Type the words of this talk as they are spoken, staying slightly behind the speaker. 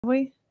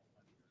We?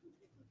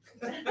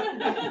 Okay.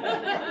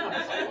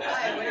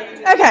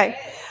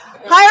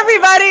 Hi,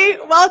 everybody.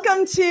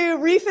 Welcome to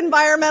Reef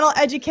Environmental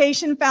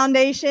Education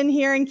Foundation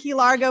here in Key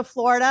Largo,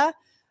 Florida.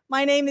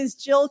 My name is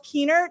Jill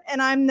Keenert,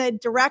 and I'm the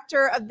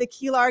director of the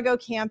Key Largo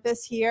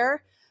campus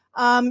here.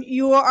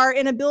 You are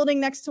in a building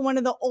next to one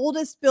of the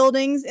oldest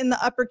buildings in the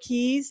Upper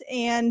Keys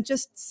and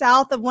just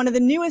south of one of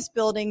the newest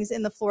buildings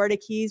in the Florida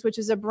Keys, which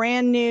is a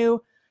brand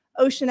new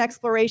ocean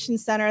exploration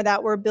center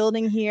that we're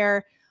building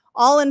here,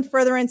 all in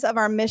furtherance of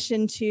our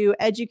mission to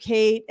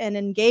educate and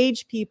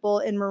engage people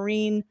in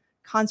marine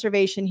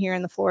conservation here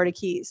in the Florida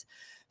Keys.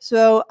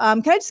 So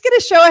can I just get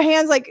a show of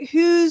hands, like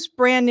who's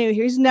brand new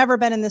here, who's never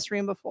been in this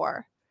room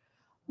before?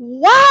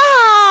 Wow,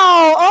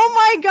 oh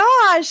my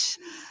gosh,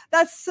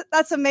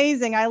 that's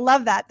amazing. I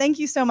love that. Thank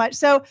you so much.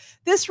 So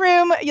this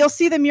room, you'll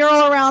see the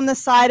mural around the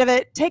side of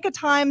it. Take a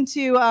time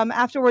to,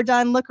 after we're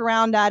done, look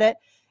around at it.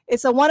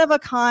 It's a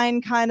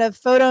one-of-a-kind kind of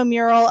photo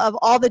mural of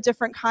all the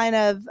different kind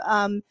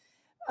of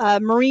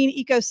marine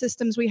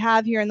ecosystems we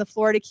have here in the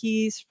Florida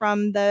Keys,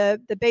 from the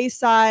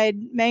bayside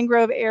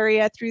mangrove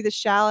area through the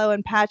shallow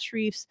and patch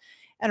reefs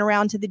and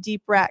around to the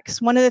deep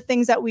wrecks. One of the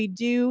things that we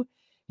do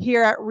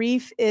here at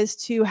Reef is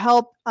to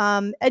help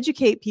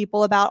educate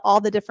people about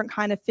all the different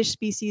kind of fish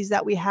species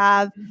that we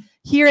have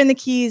here in the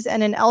Keys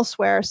and in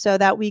elsewhere, so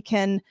that we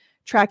can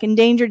track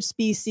endangered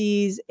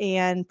species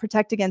and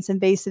protect against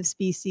invasive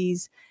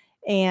species.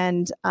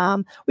 And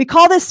we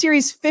call this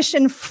series Fish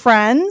and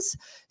Friends.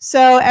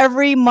 So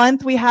every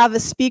month we have a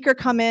speaker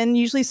come in,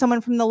 usually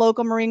someone from the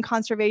local marine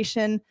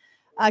conservation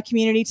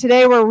community.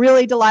 Today we're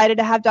really delighted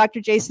to have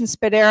Dr. Jason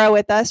Spadaro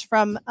with us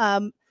from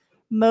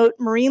Mote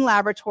Marine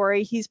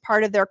Laboratory. He's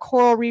part of their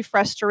coral reef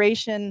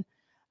restoration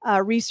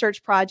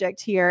research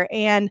project here.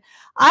 And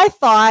I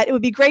thought it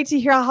would be great to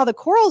hear how the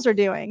corals are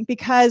doing,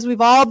 because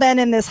we've all been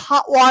in this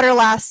hot water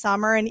last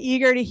summer and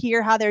eager to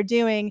hear how they're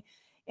doing.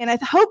 And I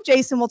hope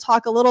Jason will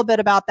talk a little bit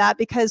about that,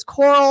 because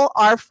coral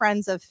are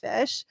friends of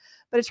fish,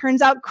 but it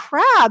turns out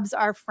crabs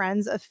are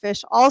friends of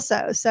fish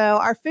also. So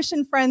our fish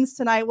and friends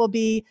tonight will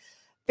be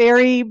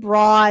very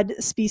broad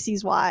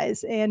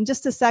species-wise. In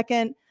just a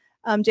second,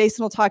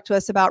 Jason will talk to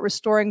us about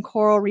restoring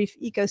coral reef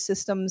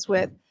ecosystems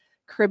with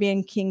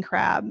Caribbean king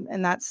crab,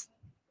 and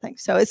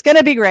thanks. So it's going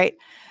to be great.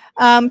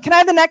 Can I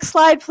have the next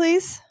slide,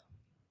 please?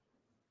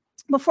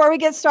 Before we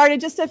get started,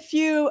 just a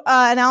few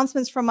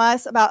announcements from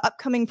us about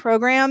upcoming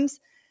programs.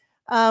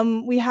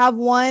 We have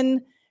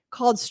one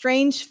called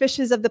Strange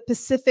Fishes of the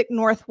Pacific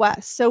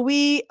Northwest. So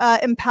we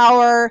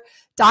empower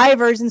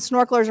divers and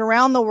snorkelers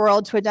around the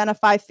world to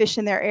identify fish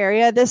in their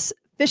area. This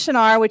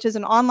Fishinar, which is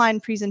an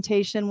online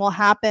presentation, will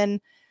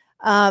happen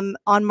on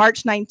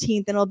March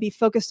 19th, and it'll be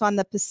focused on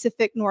the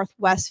Pacific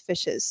Northwest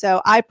fishes.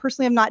 So I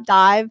personally have not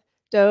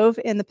dove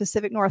in the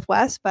Pacific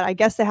Northwest, but I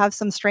guess they have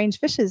some strange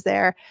fishes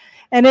there.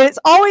 And it's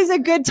always a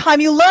good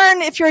time. You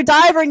learn, if you're a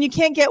diver and you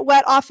can't get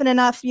wet often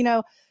enough,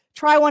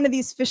 try one of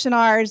these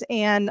Fishinars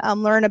and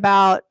learn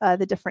about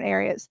the different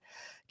areas.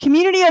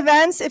 Community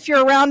events, if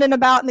you're around and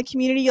about in the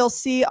community, you'll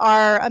see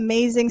our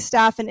amazing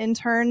staff and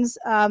interns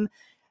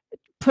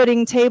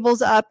putting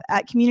tables up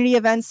at community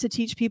events to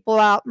teach people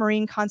about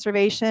marine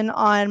conservation.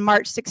 On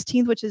March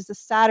 16th, which is this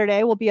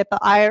Saturday, we'll be at the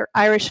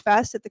Irish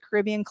Fest at the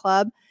Caribbean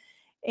Club.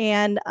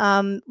 And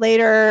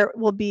later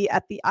we'll be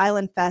at the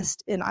Island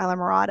Fest in Isla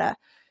Morada.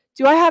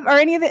 Are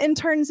any of the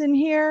interns in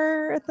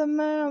here at the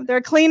moment?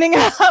 They're cleaning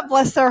up,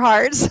 bless their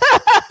hearts.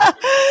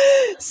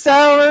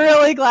 So we're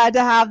really glad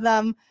to have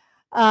them.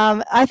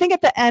 I think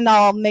at the end,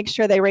 I'll make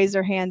sure they raise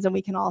their hands and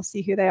we can all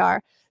see who they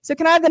are. So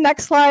can I have the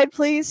next slide,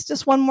 please?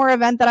 Just one more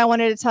event that I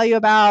wanted to tell you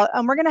about.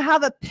 We're going to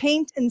have a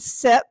paint and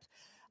sip,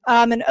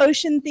 an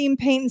ocean-themed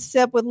paint and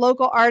sip with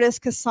local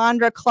artist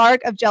Cassandra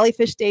Clark of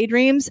Jellyfish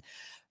Daydreams.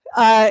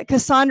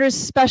 Cassandra's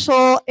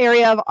special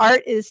area of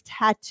art is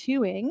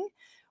tattooing.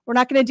 We're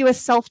not going to do a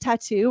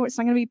self-tattoo. It's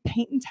not going to be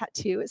paint and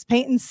tattoo. It's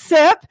paint and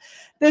sip.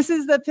 This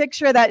is the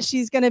picture that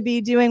she's going to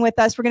be doing with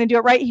us. We're going to do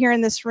it right here in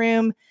this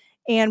room,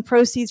 and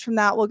proceeds from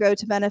that will go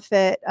to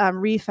benefit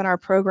Reef and our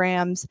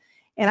programs.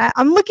 And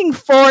I'm looking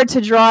forward to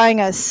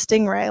drawing a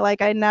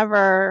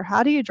stingray.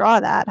 How do you draw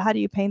that? How do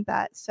you paint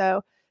that?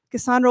 So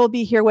Cassandra will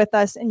be here with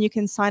us, and you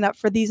can sign up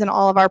for these and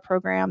all of our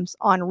programs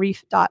on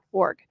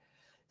reef.org.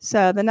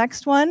 So the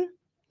next one.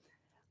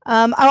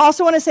 I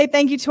also want to say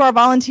thank you to our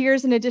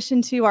volunteers in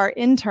addition to our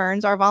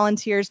interns. Our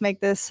volunteers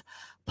make this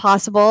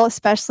possible,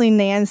 especially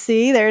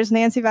Nancy. There's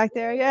Nancy back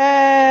there.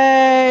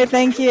 Yay!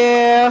 Thank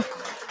you.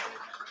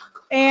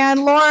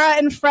 And Laura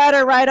and Fred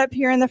are right up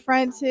here in the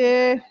front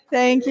too.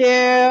 Thank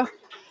you.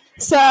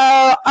 So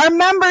our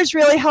members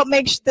really help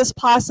make this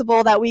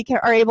possible, that we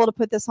are able to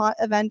put this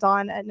event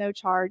on at no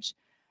charge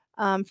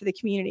for the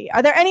community.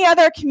 Are there any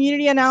other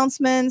community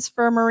announcements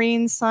for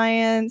marine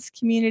science,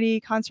 community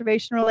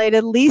conservation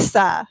related?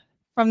 Lisa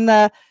from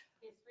the...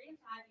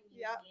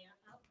 Yeah.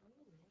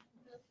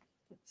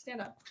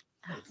 Stand up.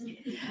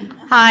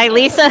 Hi,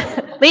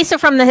 Lisa. Lisa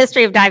from the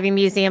History of Diving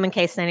Museum, in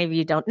case any of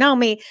you don't know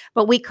me.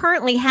 But we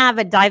currently have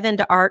a Dive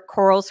into Art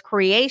Corals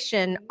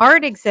Creation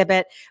art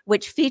exhibit,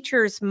 which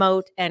features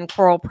moat and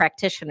coral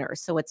practitioners.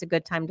 So it's a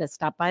good time to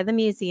stop by the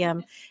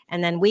museum.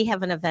 And then we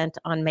have an event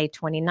on May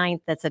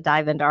 29th that's a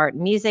Dive into Art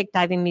and Music,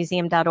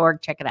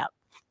 divingmuseum.org. Check it out.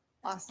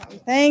 Awesome.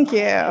 Thank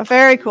you.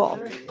 Very cool.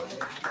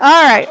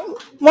 All right.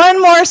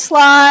 One more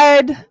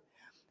slide.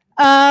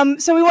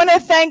 So we want to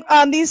thank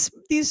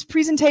these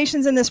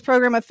presentations in this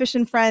program of Fish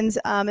and Friends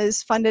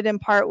is funded in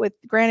part with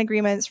grant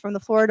agreements from the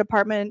Florida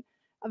Department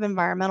of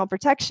Environmental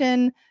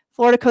Protection,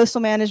 Florida Coastal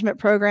Management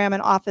Program,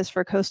 and Office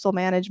for Coastal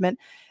Management.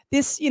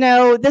 This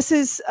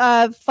is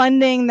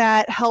funding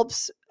that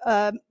helps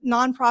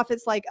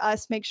nonprofits like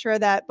us make sure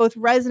that both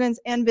residents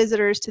and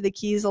visitors to the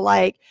Keys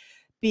alike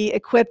be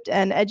equipped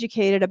and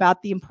educated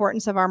about the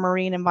importance of our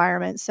marine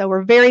environment. So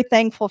we're very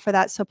thankful for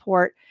that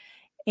support.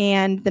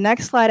 And the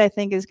next slide, I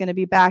think, is going to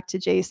be back to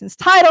Jason's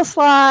title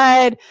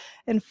slide.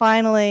 And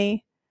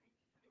finally,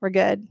 we're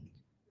good.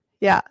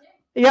 Yeah.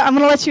 Yeah, I'm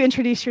going to let you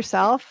introduce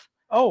yourself.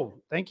 Oh,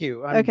 thank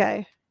you.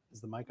 Okay.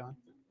 Is the mic on?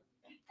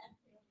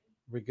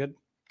 We good?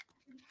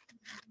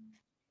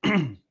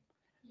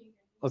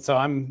 So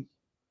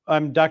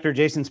I'm Dr.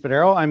 Jason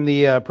Spadaro. I'm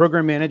the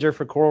program manager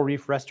for coral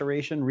reef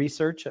restoration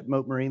research at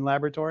Mote Marine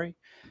Laboratory.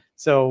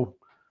 So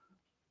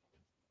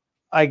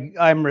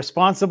I'm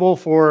responsible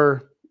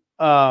for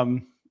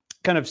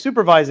kind of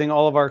supervising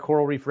all of our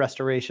coral reef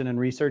restoration and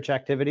research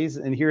activities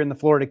and here in the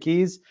Florida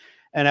Keys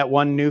and at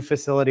one new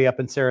facility up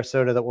in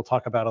Sarasota that we'll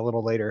talk about a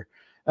little later.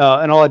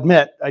 And I'll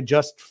admit, I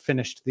just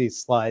finished these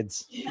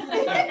slides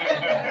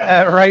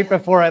right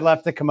before I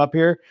left to come up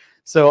here.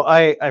 So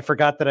I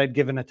forgot that I'd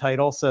given a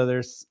title. So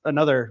there's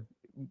another,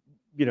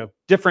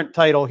 different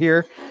title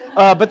here,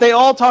 but they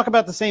all talk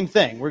about the same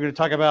thing. We're going to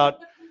talk about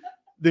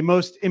the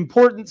most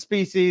important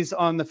species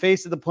on the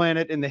face of the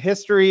planet in the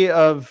history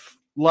of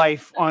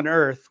life on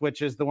Earth,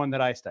 which is the one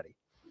that I study.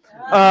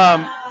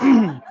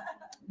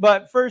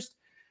 But first,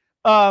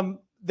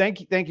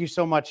 thank you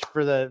so much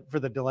for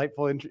the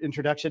delightful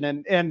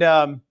introduction.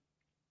 And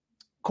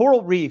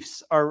coral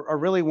reefs are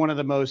really one of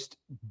the most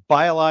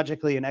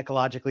biologically and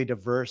ecologically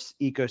diverse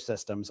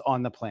ecosystems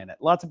on the planet.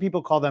 Lots of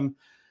people call them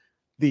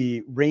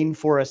the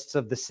rainforests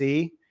of the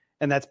sea,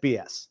 and that's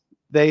BS.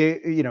 They,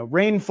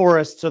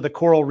 rainforests are the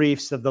coral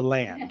reefs of the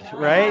land,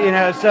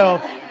 right?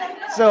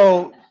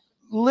 So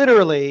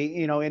literally,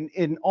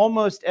 in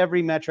almost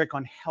every metric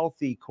on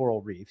healthy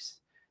coral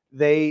reefs,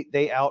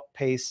 they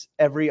outpace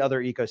every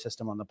other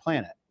ecosystem on the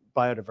planet.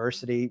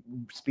 Biodiversity,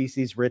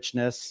 species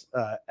richness,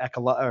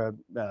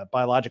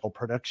 biological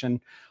production,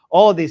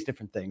 all of these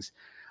different things.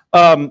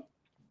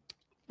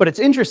 But it's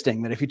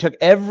interesting that if you took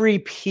every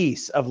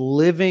piece of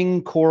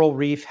living coral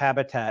reef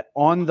habitat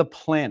on the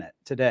planet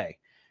today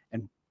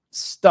and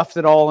stuffed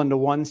it all into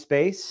one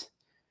space,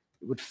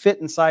 it would fit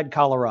inside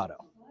Colorado.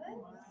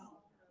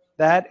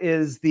 That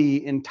is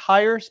the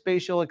entire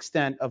spatial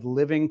extent of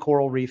living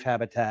coral reef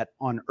habitat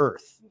on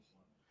Earth.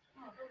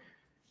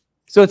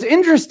 So it's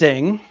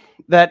interesting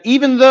that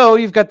even though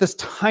you've got this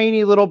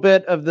tiny little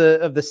bit of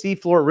the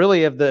seafloor,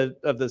 really of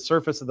the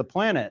surface of the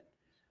planet,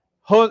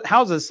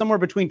 houses somewhere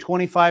between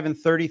 25 and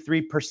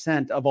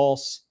 33% of all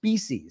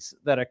species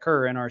that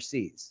occur in our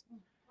seas.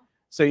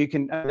 So you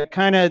can that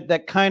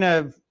kind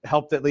of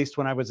helped, at least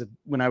when I was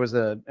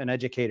an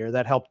educator,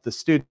 that helped the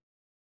students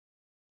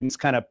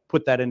kind of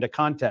put that into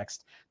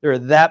context. There are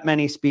that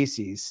many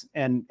species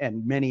and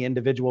many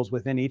individuals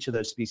within each of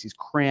those species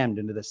crammed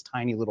into this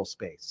tiny little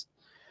space.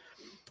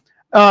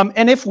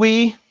 And if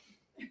we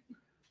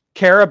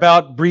care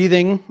about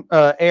breathing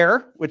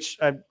air, which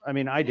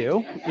I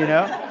do,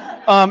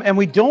 and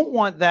we don't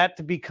want that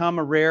to become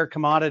a rare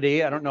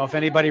commodity. I don't know if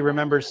anybody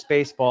remembers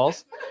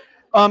Spaceballs.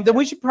 Then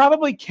we should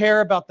probably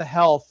care about the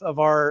health of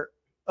our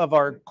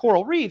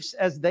coral reefs,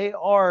 as they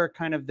are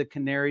kind of the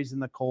canaries in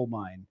the coal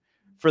mine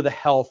for the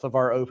health of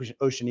our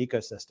ocean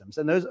ecosystems.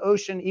 And those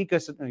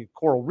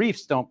coral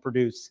reefs don't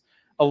produce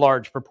a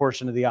large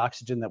proportion of the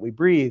oxygen that we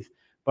breathe,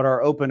 but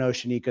our open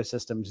ocean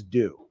ecosystems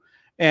do.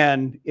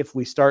 And if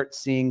we start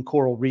seeing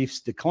coral reefs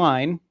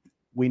decline,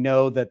 we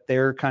know that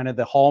they're kind of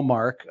the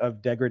hallmark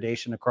of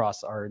degradation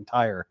across our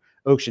entire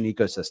ocean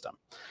ecosystem.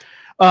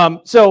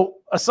 So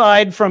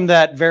aside from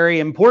that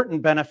very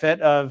important benefit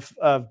of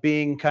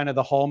being kind of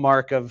the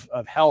hallmark of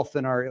health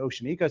in our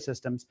ocean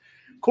ecosystems,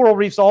 coral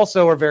reefs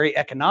also are very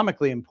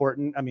economically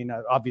important. I mean,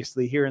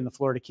 obviously here in the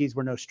Florida Keys,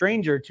 we're no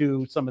stranger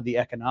to some of the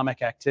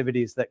economic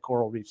activities that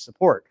coral reefs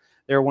support.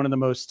 They're one of the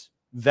most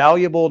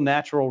valuable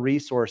natural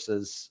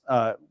resources.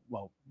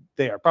 Well,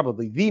 they are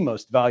probably the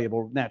most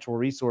valuable natural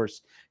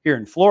resource here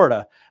in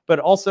Florida, but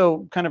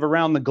also kind of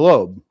around the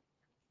globe,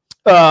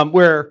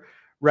 where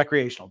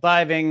recreational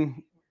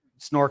diving,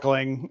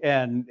 snorkeling,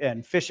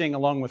 and fishing,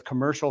 along with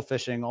commercial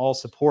fishing, all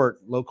support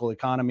local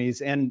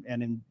economies and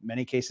in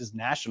many cases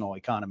national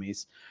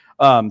economies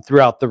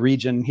throughout the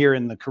region here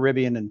in the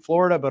Caribbean and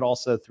Florida, but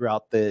also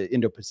throughout the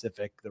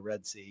Indo-Pacific, the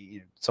Red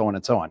Sea, so on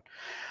and so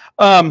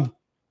on.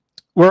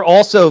 We're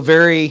also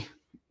very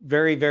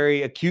very,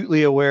 very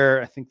acutely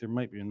aware. I think there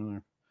might be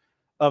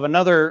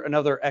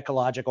another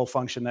ecological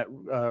function that,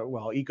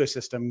 well,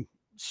 ecosystem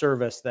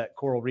service that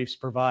coral reefs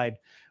provide,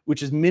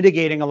 which is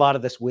mitigating a lot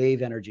of this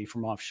wave energy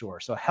from offshore.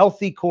 So a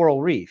healthy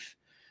coral reef,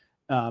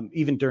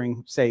 even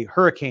during, say,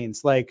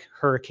 hurricanes like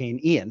Hurricane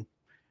Ian,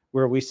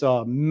 where we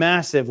saw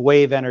massive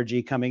wave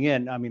energy coming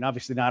in. I mean,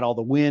 obviously not all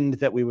the wind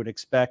that we would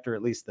expect, or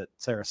at least that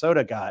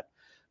Sarasota got,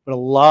 but a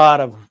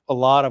lot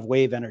of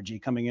wave energy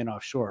coming in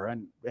offshore.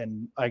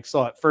 And I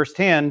saw it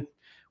firsthand.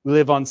 We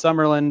live on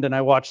Summerland, and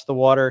I watched the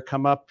water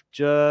come up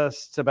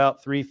just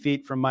about 3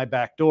 feet from my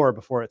back door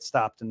before it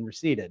stopped and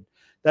receded.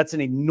 That's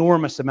an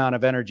enormous amount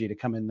of energy to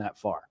come in that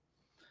far.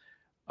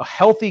 A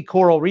healthy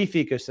coral reef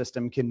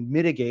ecosystem can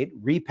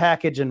mitigate,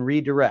 repackage, and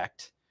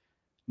redirect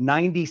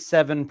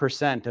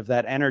 97% of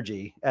that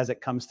energy as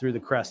it comes through the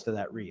crest of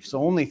that reef.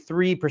 So only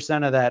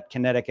 3% of that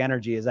kinetic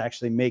energy is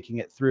actually making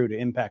it through to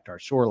impact our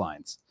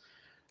shorelines.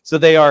 So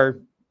they are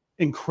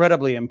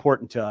incredibly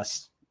important to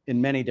us in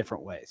many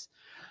different ways.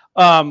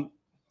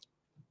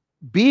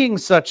 Being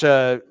such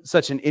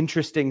an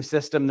interesting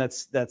system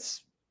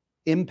that's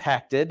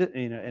impacted,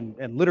 you know,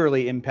 and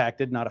literally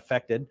impacted, not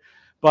affected,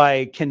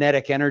 by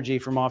kinetic energy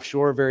from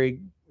offshore very,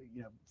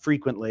 you know,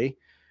 frequently.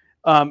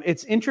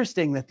 It's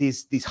interesting that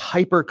these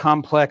hyper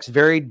complex,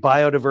 varied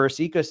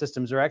biodiverse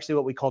ecosystems are actually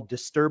what we call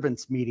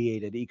disturbance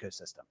mediated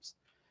ecosystems.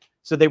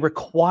 So they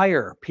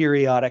require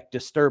periodic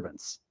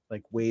disturbance,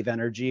 like wave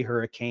energy,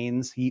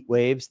 hurricanes, heat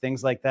waves,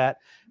 things like that.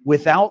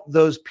 Without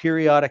those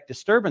periodic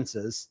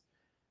disturbances,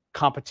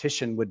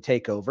 competition would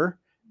take over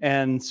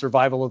and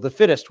survival of the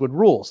fittest would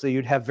rule. So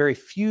you'd have very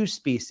few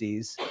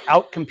species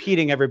out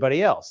competing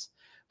everybody else.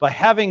 By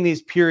having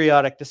these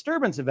periodic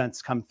disturbance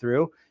events come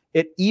through,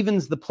 it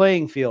evens the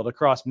playing field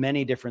across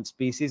many different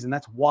species, and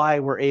that's why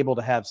we're able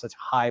to have such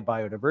high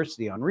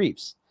biodiversity on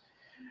reefs.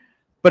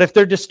 But if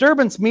they're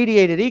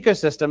disturbance-mediated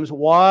ecosystems,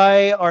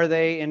 why are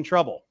they in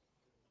trouble?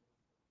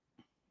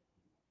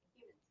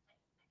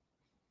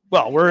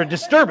 Well, we're a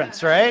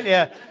disturbance, right?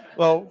 Yeah.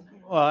 Well,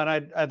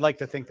 and I'd like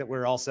to think that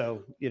we're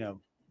also, you know,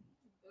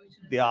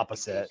 the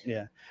opposite.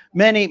 Yeah.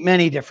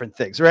 Many different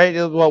things, right?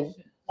 Well,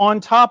 on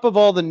top of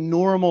all the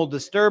normal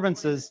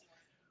disturbances,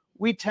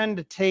 we tend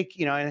to take,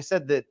 you know, and I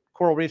said that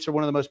coral reefs are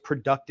one of the most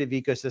productive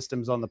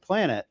ecosystems on the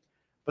planet,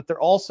 but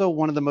they're also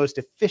one of the most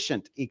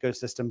efficient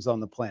ecosystems on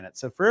the planet.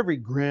 So for every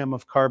gram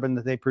of carbon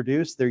that they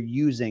produce, they're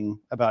using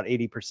about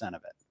 80%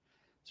 of it.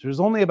 So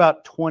there's only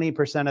about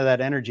 20% of that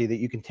energy that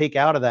you can take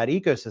out of that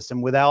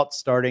ecosystem without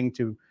starting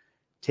to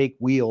take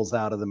wheels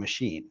out of the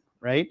machine,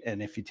 right?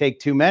 And if you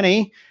take too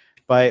many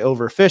by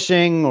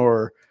overfishing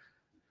or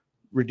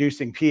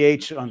reducing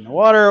pH on the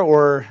water,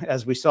 or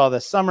as we saw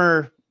this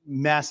summer,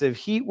 massive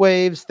heat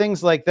waves,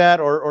 things like that,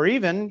 or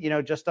even, you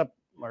know, just up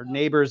our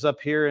neighbors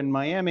up here in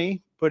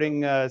Miami,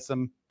 putting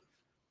some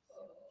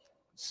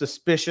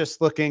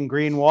suspicious looking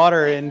green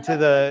water into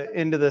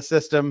the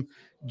system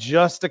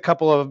just a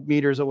couple of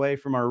meters away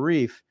from our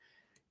reef,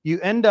 you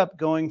end up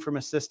going from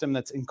a system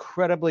that's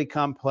incredibly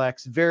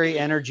complex, very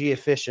energy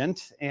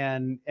efficient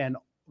and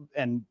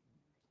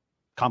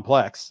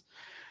complex,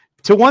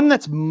 to one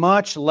that's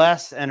much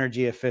less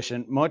energy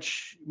efficient,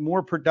 much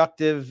more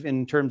productive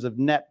in terms of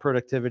net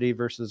productivity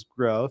versus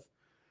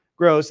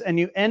gross, and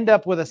you end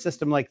up with a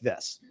system like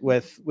this,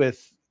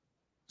 with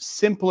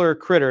simpler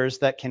critters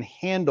that can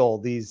handle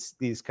these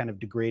kind of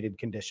degraded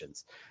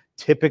conditions.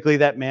 Typically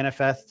that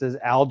manifests as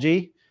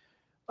algae,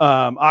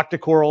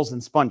 octocorals,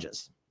 and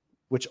sponges,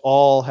 which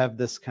all have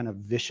this kind of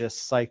vicious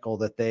cycle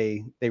that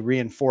they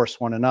reinforce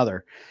one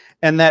another.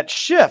 And that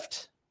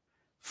shift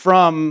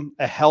from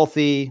a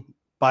healthy,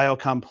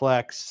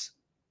 biocomplex,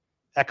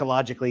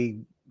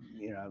 ecologically,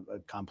 you know,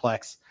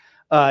 complex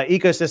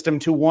ecosystem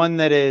to one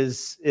that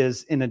is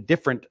in a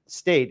different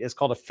state is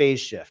called a phase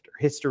shift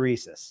or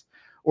hysteresis,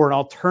 or an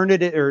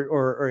alternative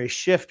or a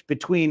shift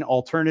between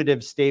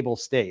alternative stable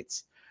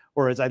states,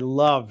 or as I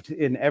loved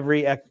in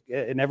every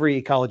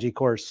ecology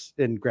course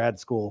in grad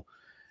school,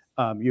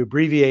 you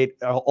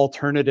abbreviate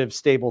alternative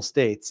stable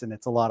states, and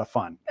it's a lot of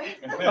fun.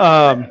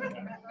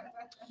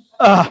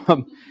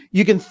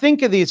 You can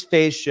think of these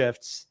phase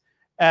shifts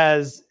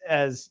as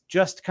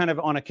just kind of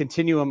on a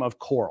continuum of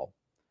coral,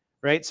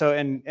 right? So,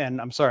 and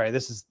I'm sorry,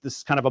 this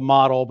is kind of a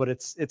model, but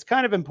it's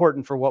kind of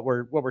important for what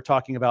we're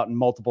talking about in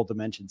multiple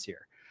dimensions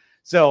here.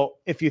 So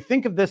if you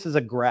think of this as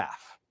a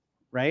graph,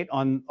 right?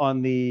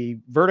 On the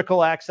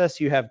vertical axis,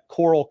 you have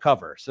coral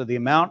cover. So the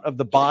amount of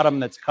the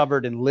bottom that's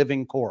covered in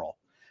living coral.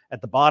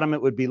 At the bottom,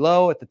 it would be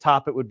low. At the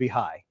top, it would be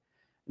high.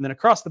 And then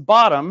across the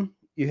bottom,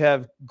 you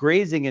have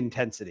grazing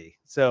intensity.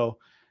 So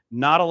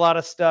not a lot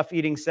of stuff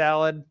eating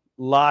salad,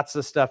 lots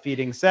of stuff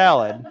eating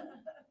salad.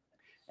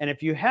 And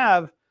if you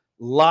have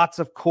lots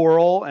of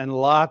coral and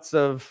lots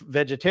of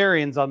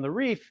vegetarians on the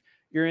reef,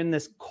 you're in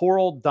this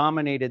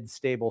coral-dominated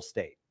stable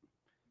state.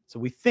 So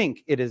we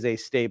think it is a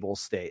stable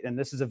state. And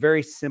this is a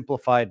very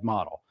simplified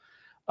model.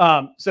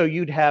 So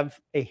you'd have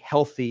a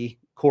healthy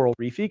coral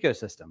reef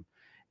ecosystem.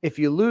 If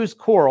you lose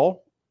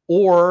coral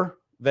or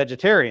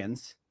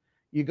vegetarians,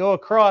 you go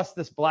across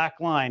this black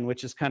line,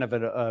 which is kind of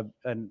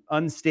an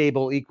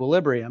unstable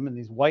equilibrium, and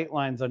these white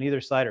lines on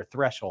either side are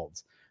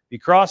thresholds. If you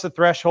cross a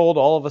threshold,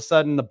 all of a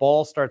sudden the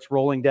ball starts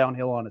rolling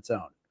downhill on its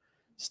own.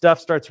 Stuff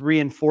starts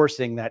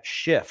reinforcing that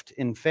shift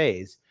in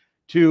phase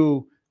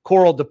to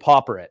coral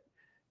depauperate.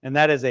 And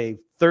that is a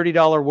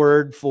 $30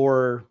 word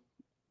for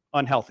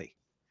unhealthy.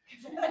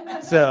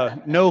 So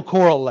no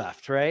coral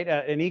left, right?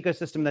 An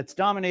ecosystem that's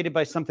dominated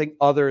by something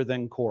other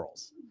than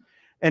corals.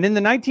 And in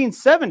the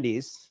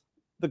 1970s,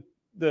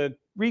 the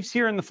reefs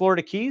here in the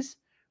Florida Keys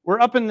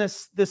were up in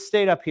this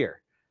state up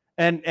here.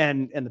 And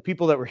the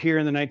people that were here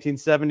in the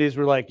 1970s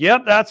were like,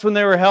 yep, that's when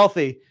they were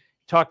healthy.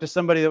 Talk to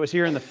somebody that was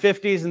here in the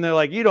 50s and they're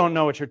like, you don't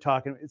know what you're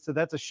talking about. So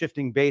that's a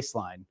shifting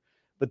baseline.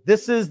 But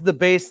this is the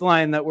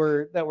baseline that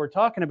we're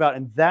talking about.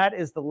 And that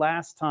is the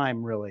last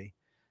time really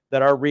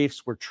that our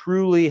reefs were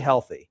truly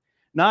healthy.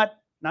 Not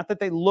that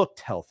they looked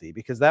healthy,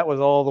 because that was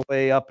all the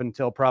way up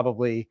until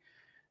probably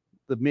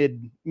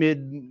the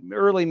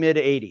early mid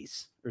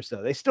 80s or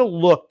so. They still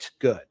looked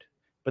good,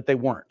 but they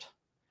weren't.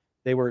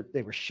 They were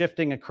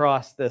shifting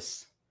across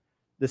this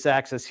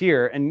axis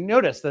here. And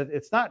notice that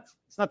it's not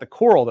the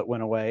coral that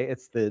went away,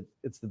 it's the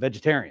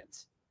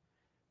vegetarians.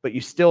 But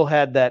you still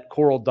had that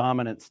coral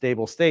dominant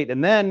stable state.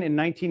 And then in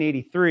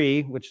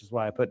 1983, which is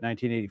why I put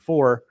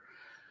 1984,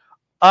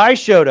 I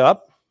showed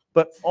up,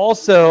 but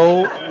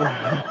also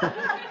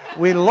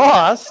we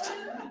lost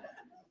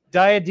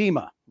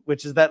diadema,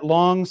 which is that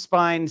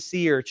long-spined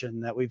sea urchin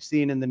that we've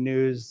seen in the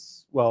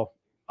news. Well,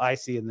 I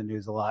see in the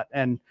news a lot.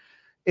 And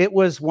it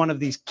was one of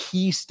these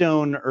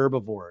keystone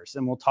herbivores.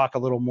 And we'll talk a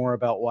little more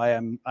about why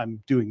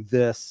I'm doing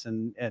this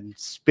and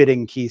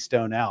spitting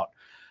keystone out.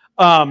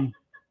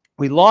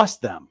 We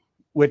lost them,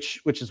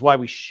 which is why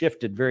we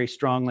shifted very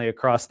strongly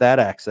across that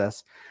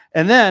axis.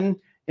 And then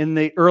in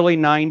the early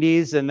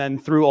 90s and then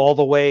through all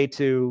the way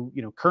to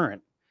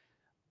current,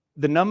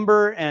 the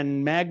number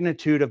and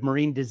magnitude of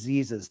marine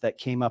diseases that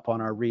came up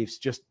on our reefs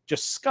just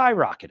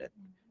skyrocketed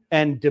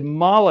and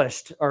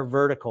demolished our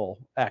vertical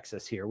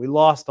axis here. We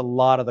lost a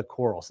lot of the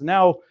corals.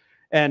 Now,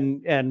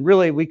 and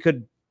really we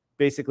could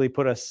basically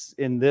put us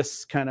in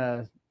this kind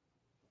of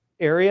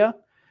area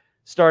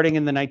starting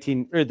in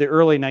the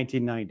early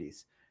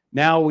 1990s.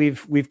 Now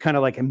we've kind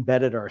of like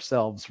embedded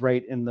ourselves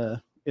right in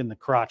the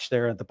crotch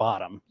there at the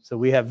bottom. So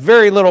we have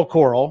very little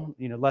coral,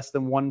 less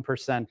than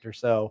 1% or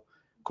so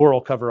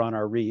coral cover on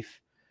our reef,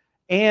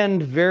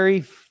 and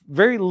very,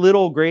 very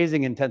little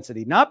grazing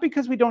intensity. Not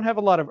because we don't have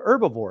a lot of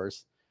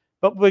herbivores,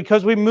 but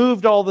because we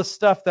moved all the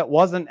stuff that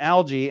wasn't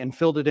algae and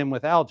filled it in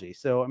with algae.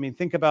 So, I mean,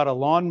 think about a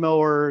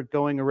lawnmower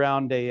going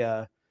around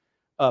a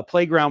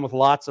playground with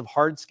lots of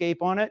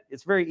hardscape on it.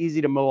 It's very easy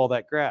to mow all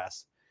that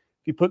grass.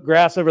 If you put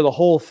grass over the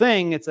whole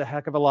thing, it's a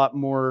heck of a lot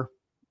more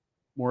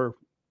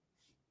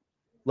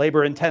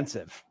labor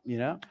intensive,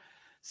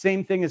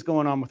 Same thing is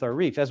going on with our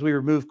reef. As we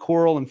remove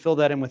coral and fill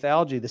that in with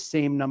algae, the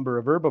same number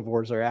of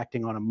herbivores are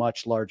acting on a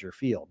much larger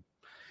field.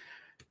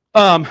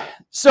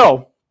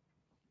 So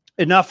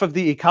enough of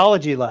the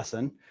ecology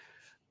lesson.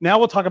 Now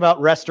we'll talk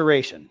about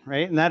restoration,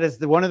 right? And that is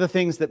one of the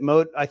things that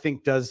Moat, I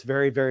think, does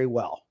very, very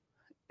well.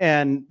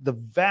 And the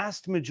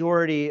vast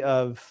majority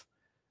of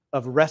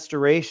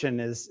restoration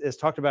is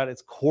talked about,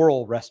 it's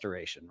coral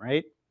restoration,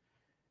 right?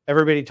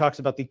 Everybody talks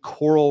about the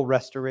coral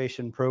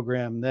restoration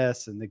program,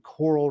 this, and the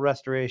coral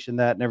restoration,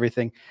 that, and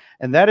everything.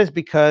 And that is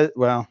because,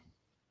 well,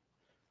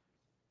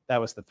 that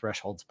was the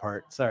thresholds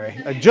part. Sorry.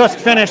 I just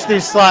finished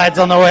these slides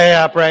on the way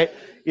up, right?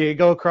 You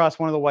go across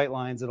one of the white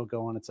lines, it'll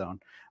go on its own.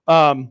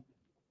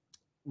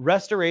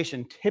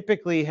 Restoration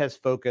typically has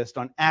focused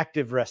on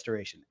active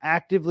restoration,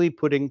 actively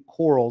putting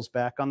corals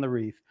back on the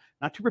reef,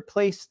 not to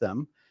replace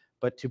them,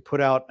 but to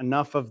put out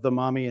enough of the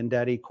mommy and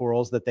daddy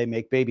corals that they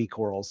make baby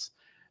corals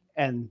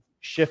and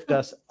shift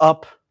us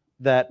up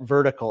that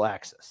vertical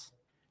axis,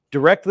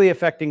 directly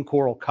affecting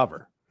coral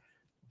cover.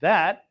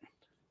 That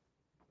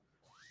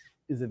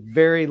is a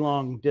very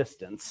long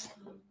distance.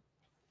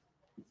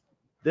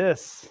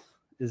 This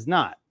is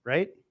not,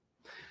 right?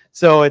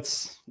 So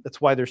that's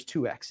why there's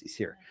two axes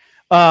here.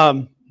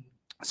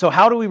 So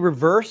how do we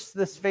reverse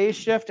this phase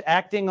shift?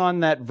 Acting on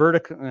that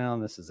vertical, well,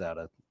 this is out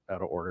of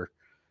order,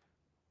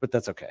 but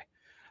that's okay.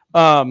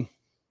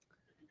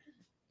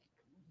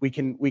 We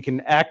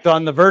can act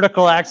on the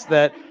vertical axis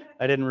that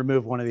I didn't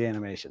remove one of the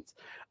animations.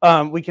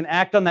 We can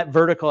act on that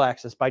vertical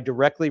axis by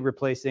directly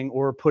replacing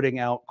or putting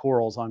out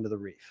corals onto the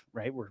reef,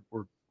 right? We're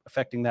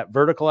affecting that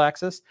vertical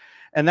axis.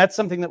 And that's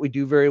something that we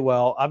do very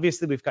well.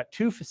 Obviously, we've got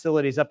two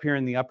facilities up here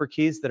in the Upper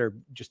Keys that are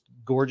just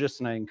gorgeous,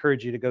 and I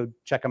encourage you to go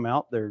check them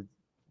out. They're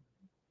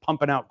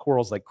pumping out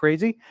corals like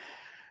crazy.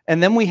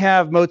 And then we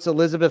have Moat's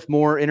Elizabeth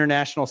Moore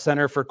International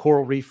Center for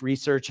Coral Reef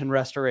Research and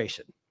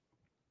Restoration,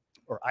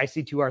 or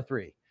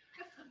IC2R3.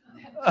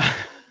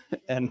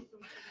 And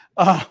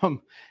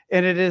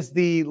it is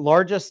the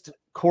largest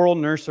coral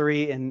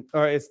nursery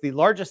it's the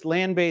largest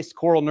land-based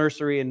coral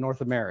nursery in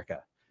North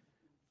America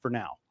for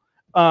now.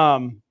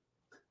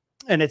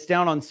 And it's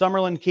down on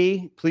Summerlin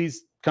Key.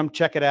 Please come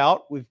check it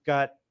out. We've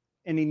got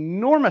an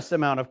enormous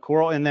amount of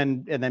coral, and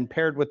then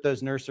paired with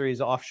those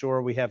nurseries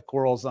offshore, we have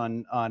corals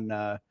on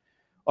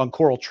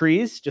coral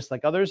trees, just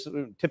like others,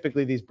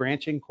 typically these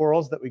branching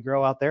corals that we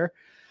grow out there.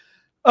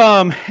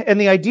 And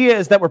the idea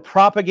is that we're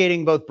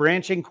propagating both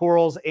branching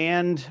corals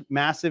and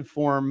massive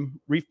form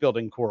reef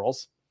building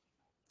corals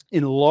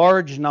in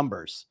large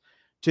numbers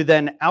to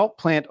then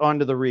outplant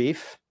onto the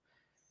reef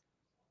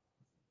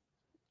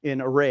in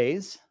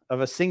arrays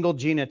of a single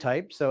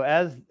genotype. So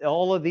as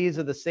all of these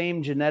are the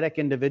same genetic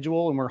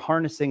individual, and we're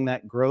harnessing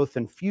that growth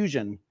and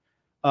fusion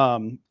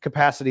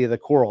capacity of the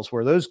corals,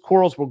 where those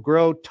corals will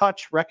grow,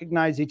 touch,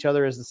 recognize each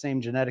other as the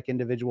same genetic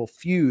individual,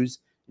 fuse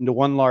into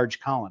one large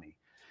colony.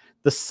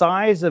 The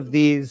size of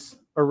these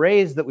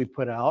arrays that we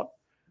put out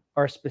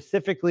are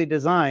specifically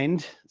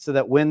designed so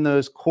that when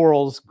those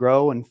corals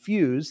grow and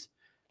fuse,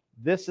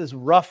 this is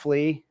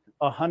roughly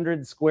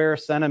 100 square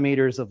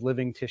centimeters of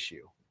living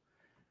tissue,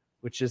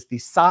 which is the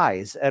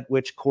size at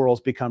which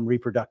corals become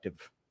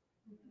reproductive.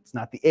 It's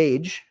not the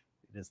age,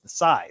 it is the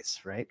size,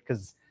 right?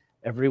 Because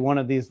every one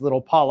of these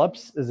little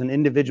polyps is an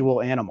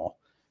individual animal.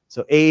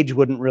 So age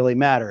wouldn't really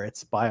matter,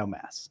 it's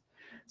biomass.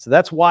 So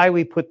that's why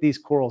we put these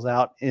corals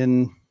out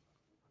in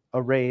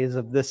arrays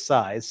of this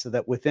size, so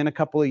that within a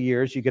couple of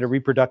years you get a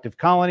reproductive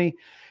colony,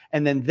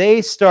 and then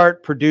they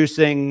start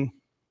producing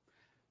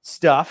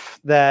stuff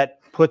that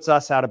puts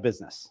us out of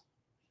business,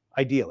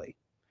 ideally.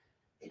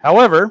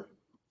 However,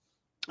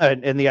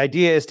 and the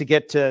idea is to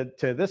get to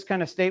this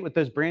kind of state with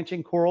those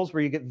branching corals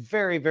where you get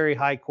very, very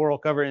high coral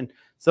cover. And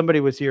somebody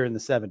was here in the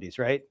 70s,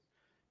 right?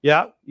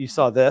 Yeah, you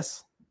saw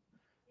this.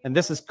 And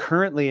this is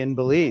currently in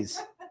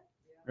Belize,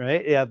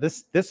 right? Yeah,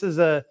 this is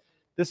a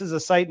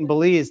site in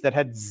Belize that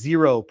had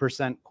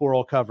 0%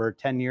 coral cover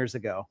 10 years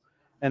ago.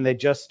 And they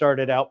just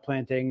started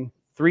outplanting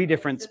 3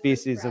 different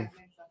species of,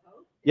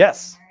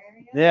 yes,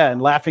 yeah,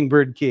 and Laughing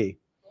Bird Key.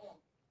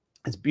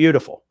 It's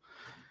beautiful.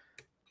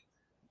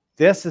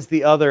 This is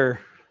the other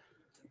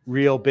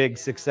real big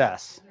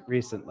success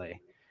recently.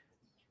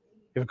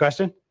 You have a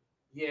question?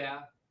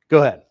 Yeah.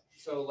 Go ahead.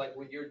 So like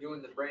when you're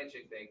doing the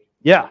branching thing,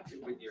 yeah,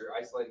 when you're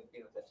isolating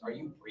phenotypes, are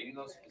you breeding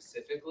those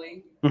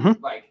specifically?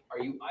 Mm-hmm. Like, are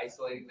you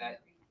isolating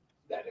that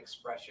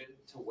expression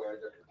to where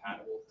they're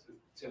compatible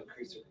to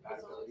increase their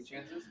compatibility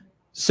chances?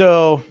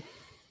 So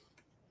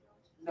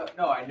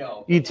no, I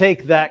know. You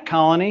take that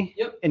colony,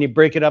 yep, and you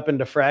break it up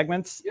into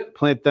fragments, yep,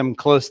 plant them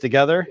close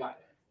together, got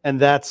it, and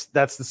that's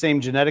the same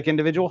genetic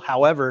individual.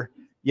 However,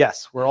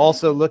 yes, we're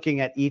also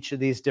looking at each of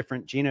these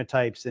different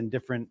genotypes in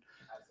different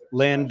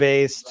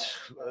land-based,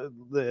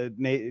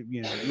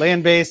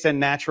 land-based and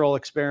natural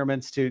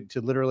experiments to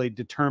literally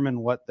determine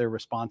what their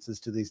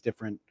responses to these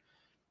different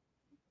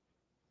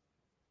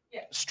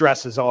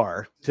stresses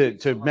are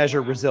to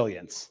measure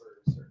resilience.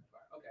 Okay.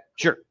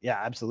 Sure. Yeah,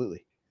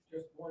 absolutely.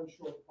 Just one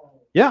short follow-up.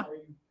 Yeah. Are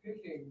you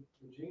picking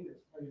the genus?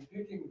 Are you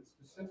picking the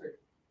specific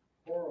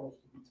corals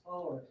to be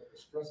tolerant of the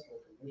stressful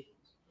conditions?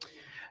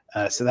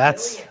 So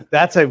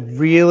that's a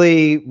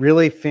really,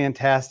 really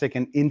fantastic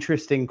and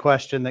interesting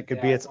question that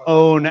could be its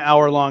own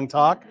hour-long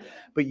talk.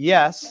 But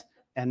yes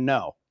and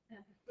no.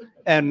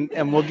 And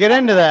we'll get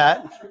into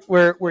that.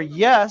 Where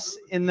yes,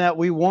 in that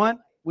we want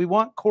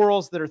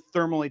corals that are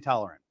thermally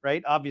tolerant,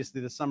 right?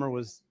 Obviously, the summer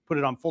put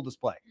it on full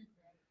display.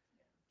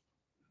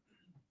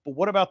 But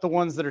what about the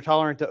ones that are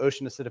tolerant to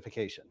ocean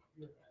acidification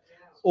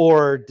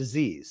or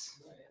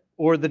disease,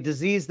 or the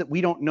disease that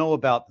we don't know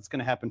about that's going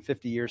to happen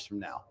 50 years from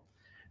now?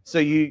 So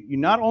you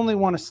not only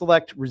want to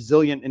select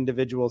resilient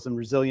individuals and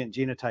resilient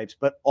genotypes,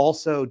 but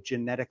also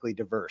genetically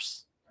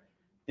diverse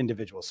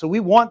individuals. So we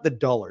want the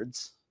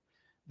dullards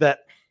that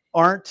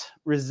aren't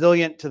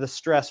resilient to the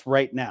stress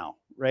right now,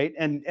 right?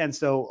 And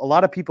so a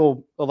lot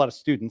of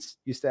students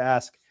used to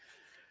ask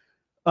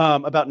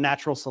about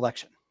natural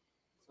selection,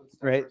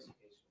 right?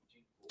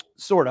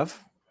 Sort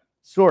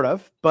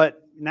of,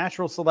 but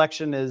natural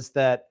selection is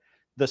that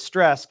the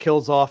stress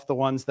kills off the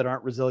ones that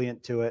aren't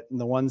resilient to it, and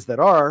the ones that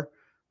are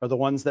the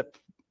ones that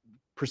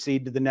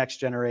proceed to the next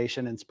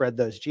generation and spread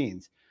those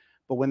genes.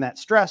 But when that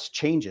stress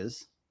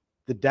changes,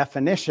 the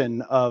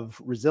definition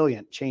of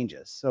resilient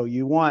changes. So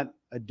you want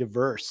a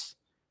diverse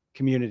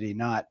community,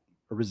 not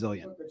a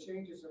resilient. But the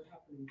changes are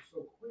happening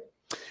so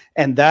quick.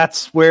 And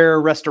that's where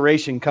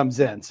restoration comes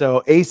in.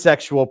 So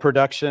asexual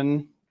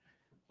production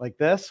like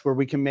this, where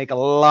we can make a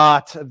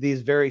lot of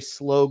these very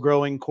slow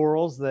growing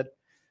corals that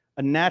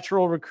a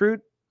natural recruit,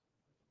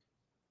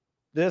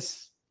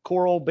 this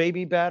coral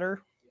baby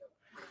batter,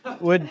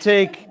 would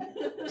take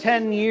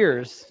 10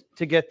 years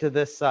to get to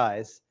this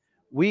size.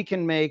 We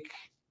can make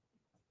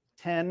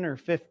 10 or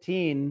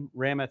 15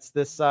 ramets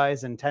this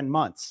size in 10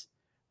 months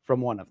from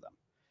one of them.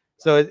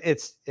 So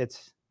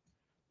it's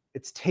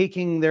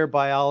taking their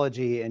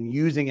biology and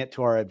using it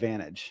to our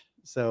advantage.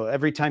 So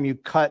every time you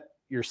cut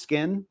your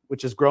skin,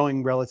 which is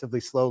growing relatively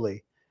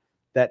slowly,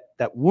 that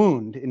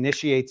wound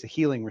initiates a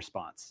healing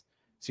response.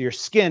 So your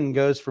skin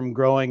goes from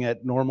growing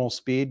at normal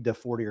speed to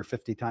 40 or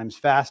 50 times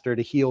faster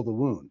to heal the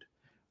wound.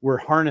 We're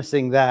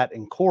harnessing that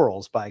in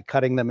corals by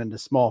cutting them into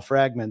small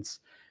fragments,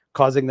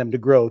 causing them to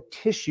grow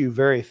tissue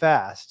very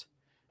fast,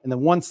 And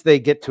then once they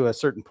get to a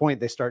certain point,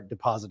 they start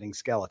depositing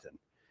skeleton.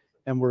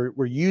 And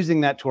we're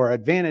using that to our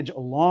advantage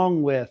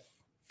along with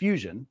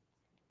fusion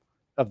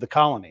of the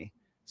colony.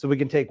 So we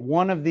can take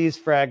one of these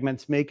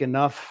fragments, make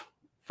enough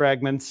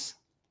fragments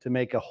to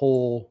make a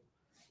whole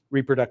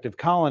reproductive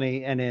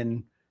colony. And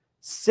in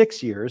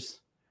 6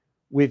 years,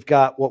 we've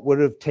got what would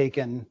have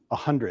taken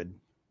 100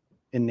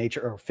 in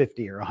nature, or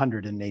 50 or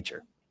 100 in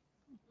nature.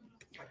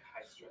 Like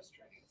high stress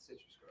training in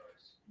citrus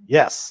growers.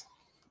 Yes.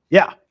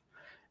 Yeah.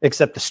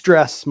 Except the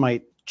stress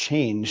might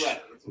change. Right.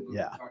 It's a moving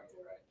Yeah. target,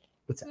 right?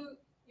 What's that? So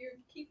you're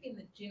keeping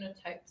the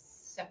genotypes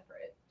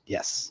separate.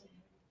 Yes.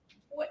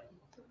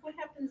 What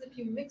happens if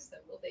you mix them?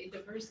 Will they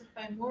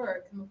diversify more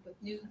or come up with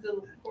new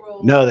little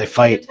coral? No, they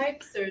fight.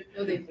 Genotypes, or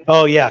no, they?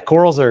 Oh yeah,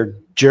 corals are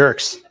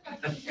jerks.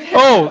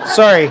 Oh,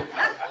 sorry.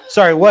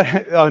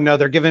 What? Oh no,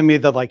 they're giving me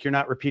the like. You're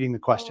not repeating the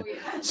question.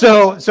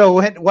 Oh, yeah.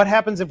 So what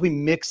happens if we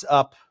mix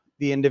up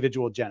the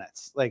individual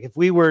genets? Like if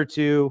we were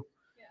to,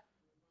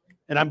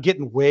 and I'm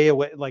getting way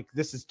away. Like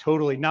this is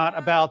totally not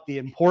about the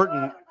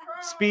important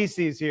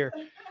species here.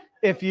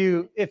 If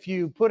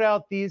you put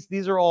out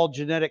these are all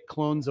genetic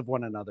clones of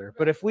one another.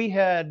 But if we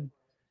had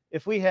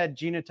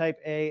genotype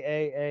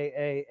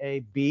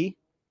A, B,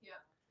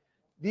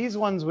 these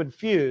ones would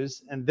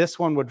fuse and this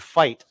one would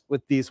fight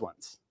with these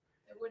ones.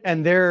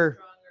 And they're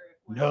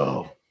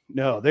no,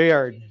 they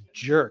are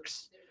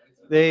jerks.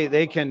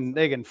 They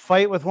can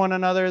fight with one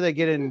another. They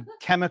get in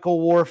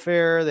chemical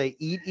warfare. They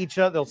eat each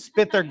other. They'll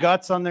spit their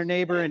guts on their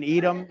neighbor and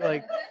eat them.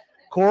 Like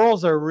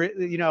corals are,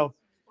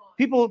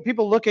 people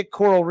look at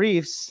coral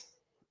reefs.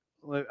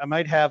 I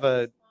might have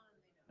a,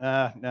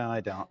 no, I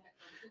don't.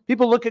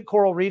 People look at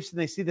coral reefs and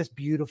they see this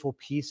beautiful,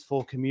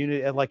 peaceful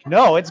community and like,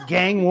 no, it's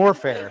gang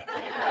warfare.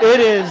 It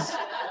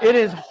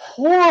is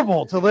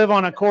horrible to live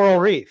on a coral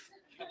reef.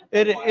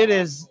 It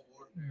is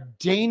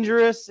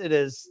dangerous. It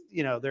is,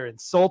 they're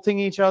insulting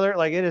each other.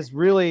 Like it is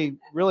really,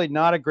 really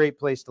not a great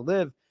place to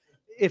live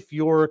if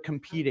you're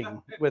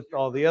competing with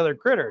all the other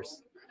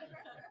critters.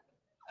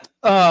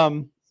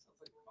 But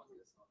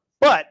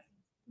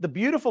the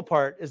beautiful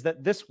part is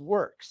that this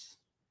works.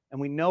 And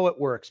we know it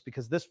works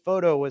because this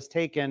photo was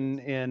taken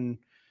in,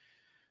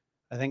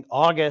 I think,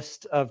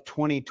 August of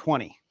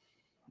 2020.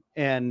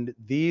 And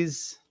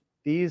these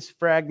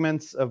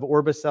fragments of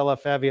Orbicella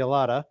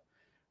faviolata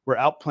were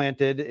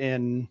outplanted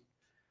in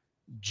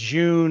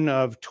June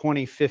of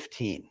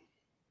 2015.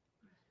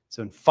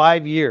 So in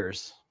 5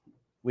 years,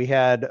 we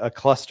had a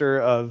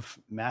cluster of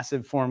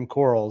massive form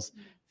corals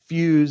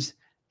fuse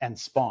and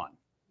spawn.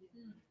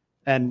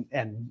 And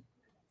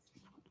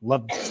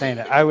love saying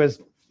it.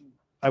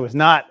 I was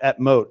not at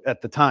Moat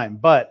at the time,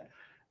 but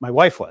my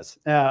wife was,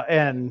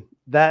 and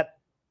that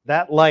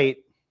light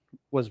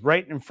was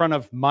right in front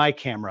of my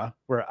camera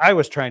where I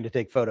was trying to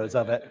take photos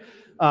of it,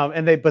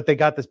 but they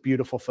got this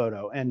beautiful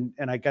photo, and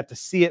I got to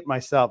see it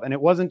myself, and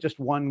it wasn't just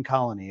one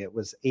colony; it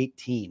was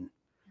 18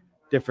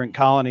 different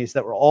colonies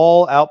that were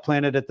all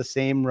outplanted at the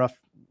same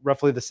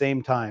roughly the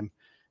same time.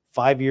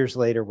 5 years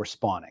later, we're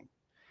spawning.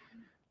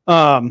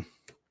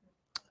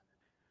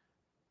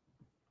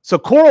 So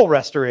coral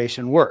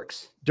restoration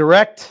works.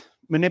 Direct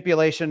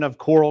manipulation of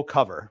coral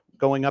cover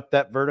going up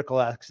that vertical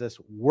axis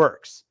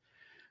works,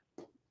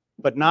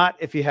 but not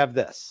if you have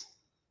this.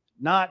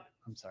 I'm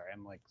sorry,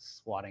 I'm like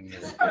swatting you.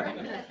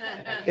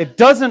 It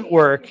doesn't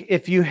work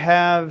if you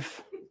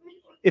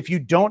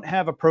don't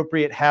have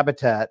appropriate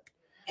habitat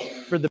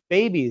for the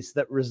babies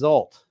that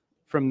result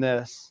from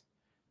this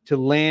to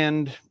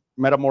land,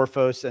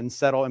 metamorphose, and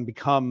settle and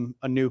become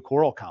a new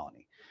coral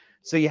colony.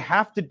 So you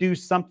have to do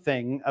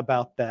something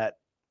about that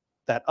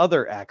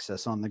other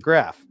axis on the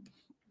graph.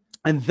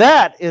 And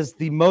that is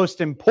the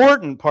most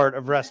important part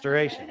of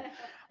restoration.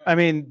 I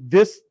mean,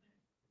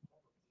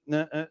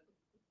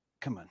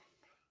 come on.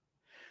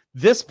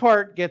 This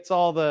part gets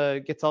all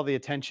the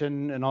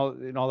attention and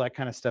all that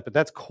kind of stuff, but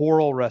that's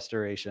coral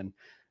restoration.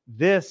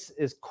 This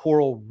is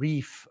coral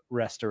reef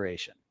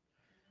restoration,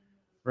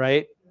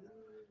 right?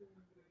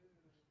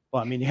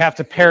 Well, I mean, you have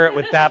to pair it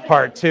with that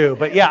part too,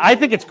 but yeah, I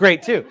think it's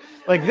great too.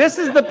 Like this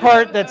is the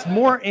part that's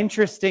more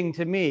interesting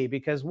to me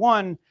because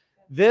one,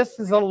 this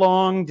is a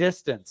long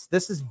distance.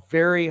 This is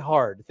very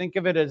hard. Think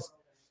of it as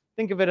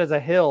a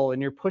hill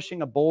and you're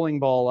pushing a bowling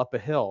ball up a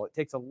hill. It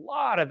takes a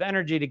lot of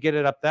energy to get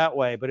it up that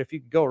way, but if you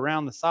go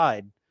around the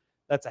side,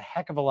 that's a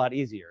heck of a lot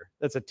easier.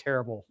 That's a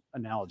terrible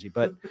analogy,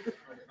 but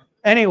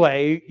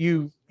anyway,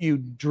 you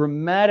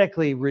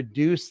dramatically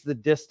reduce the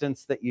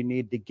distance that you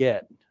need to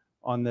get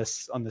on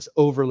this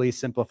overly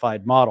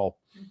simplified model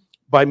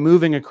by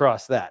moving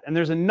across that. And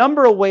there's a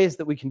number of ways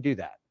that we can do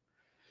that.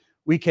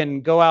 We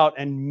can go out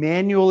and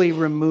manually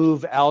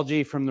remove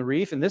algae from the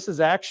reef. And this is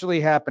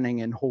actually happening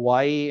in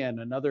Hawaii and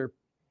another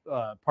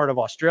part of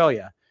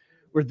Australia,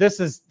 where this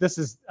is,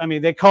 I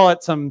mean, they call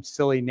it some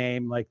silly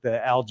name like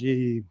the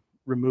algae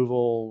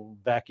removal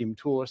vacuum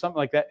tool or something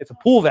like that. It's a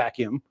pool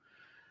vacuum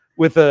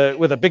with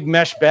a big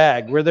mesh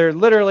bag where they're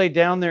literally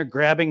down there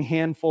grabbing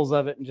handfuls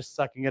of it and just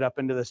sucking it up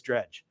into this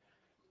dredge.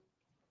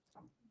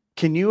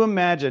 Can you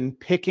imagine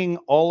picking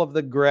all of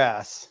the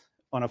grass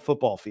on a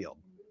football field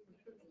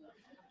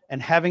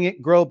and having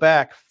it grow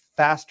back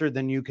faster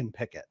than you can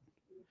pick it.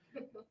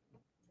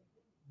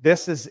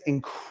 This is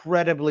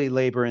incredibly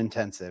labor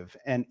intensive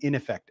and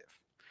ineffective.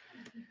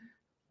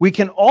 We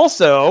can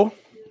also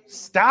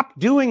stop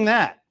doing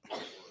that,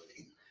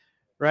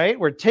 right?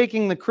 We're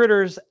taking the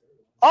critters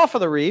off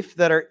of the reef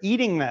that are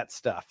eating that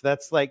stuff.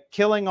 That's like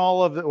killing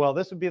all of the, well,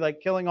 this would be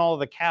like killing all of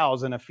the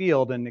cows in a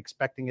field and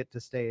expecting it to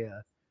stay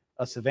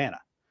a savanna.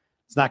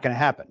 It's not going to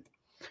happen.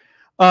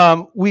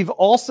 We've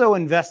also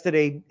invested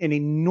an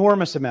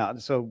enormous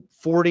amount, so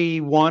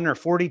 41 or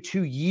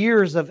 42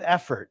 years of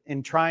effort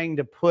in trying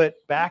to put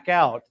back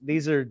out.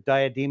 These are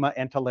Diadema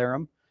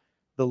antillarum,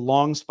 the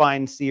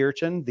long-spined sea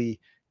urchin, the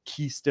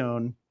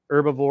keystone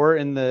herbivore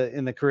in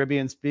the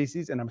Caribbean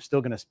species, and I'm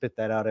still going to spit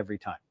that out every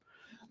time.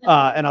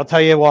 And I'll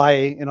tell you why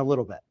in a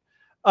little bit.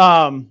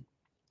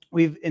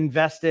 We've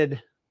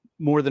invested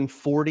more than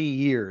 40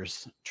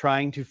 years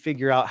trying to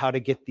figure out how to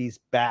get these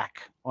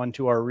back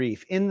onto our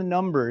reef in the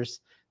numbers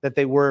that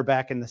they were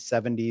back in the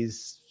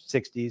 70s,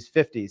 60s,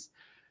 50s.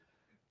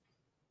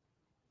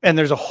 And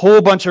there's a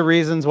whole bunch of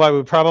reasons why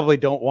we probably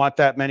don't want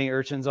that many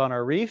urchins on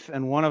our reef.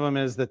 And one of them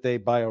is that they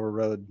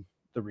bioerode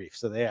the reef.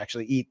 So they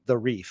actually eat the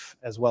reef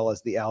as well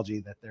as the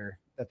algae that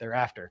they're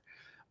after.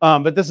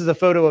 But this is a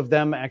photo of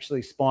them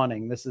actually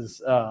spawning. This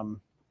is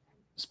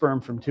sperm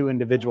from 2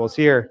 individuals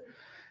here.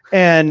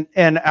 And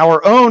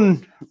our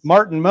own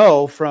Martin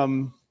Moe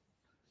from,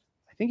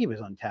 I think he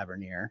was on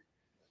Tavernier,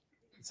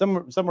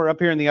 somewhere up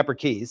here in the Upper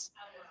Keys.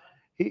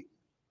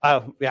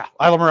 Isla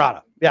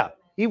Morada. Yeah,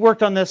 he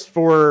worked on this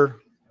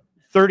for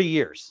 30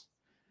 years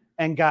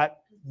and got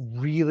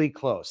really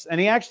close. And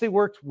he actually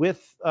worked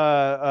with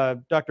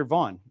Dr.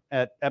 Vaughn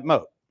at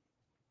Mote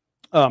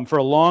for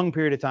a long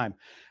period of time.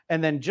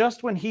 And then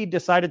just when he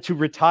decided to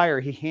retire,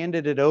 he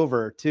handed it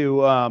over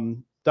to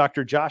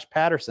Dr. Josh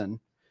Patterson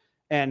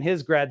and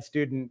his grad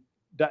student,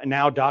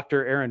 now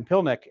Dr. Aaron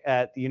Pilnick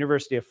at the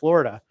University of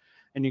Florida.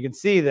 And you can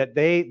see that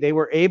they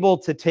were able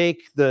to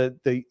take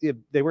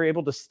they were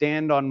able to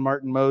stand on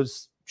Martin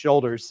Moe's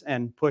shoulders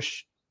and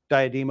push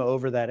Diadema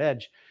over that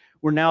edge.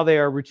 Where now they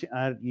are,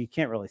 you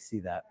can't really see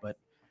that, but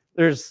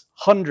there's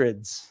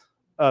hundreds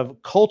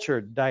of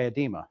cultured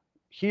Diadema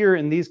here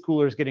in these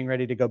coolers getting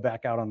ready to go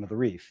back out onto the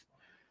reef.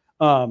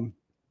 And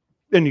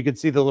you can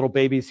see the little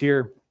babies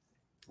here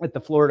at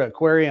the Florida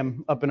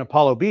Aquarium up in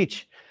Apollo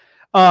Beach.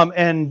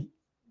 And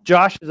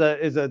Josh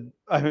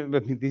I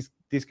mean,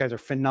 these guys are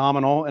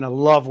phenomenal, and I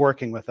love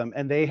working with them.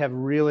 And they have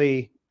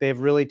really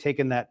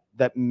taken that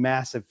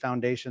massive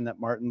foundation that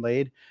Martin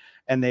laid,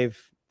 and they've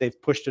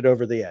pushed it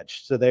over the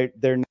edge. So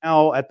they're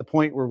now at the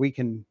point where we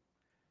can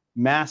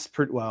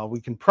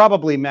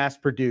probably mass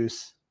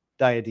produce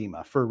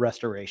Diadema for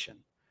restoration.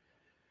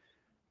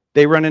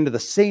 They run into the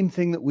same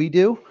thing that we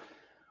do,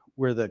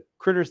 where the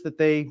critters that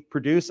they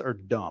produce are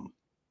dumb.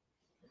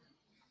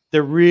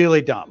 They're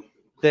really dumb.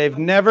 They've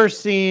never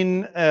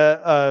seen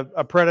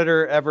a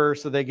predator ever,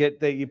 so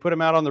you put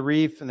them out on the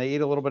reef and they eat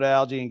a little bit of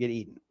algae and get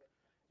eaten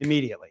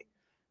immediately.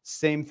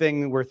 Same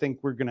thing we're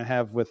going to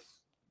have with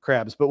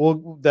crabs, but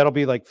that'll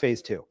be like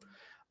phase 2.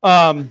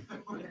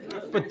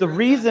 But the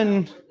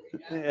reason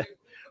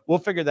we'll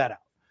figure that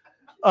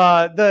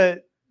out.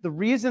 The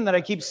reason that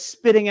I keep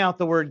spitting out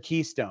the word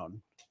keystone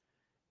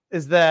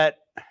is that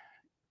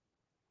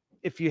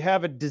if you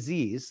have a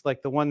disease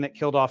like the one that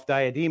killed off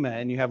Diadema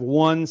and you have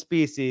one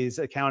species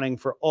accounting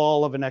for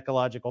all of an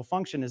ecological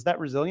function, is that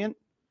resilient?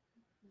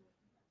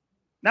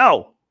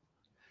 No.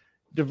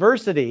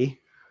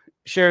 Diversity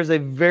shares a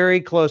very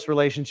close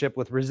relationship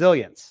with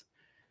resilience.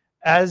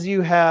 As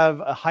you have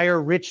a higher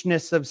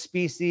richness of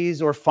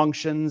species or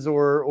functions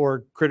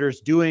or critters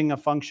doing a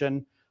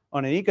function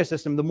on an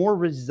ecosystem, the more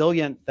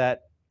resilient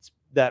that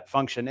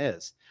function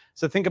is.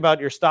 So think about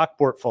your stock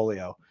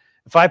portfolio.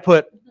 If I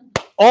put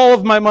all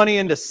of my money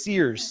into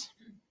Sears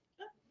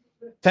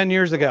 10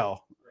 years ago,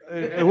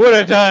 it would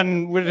have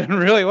done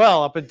really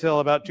well up until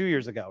about 2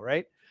 years ago,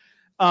 right?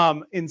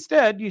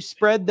 Instead, you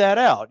spread that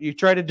out. You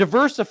try to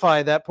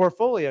diversify that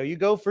portfolio. You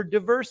go for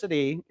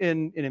diversity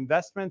in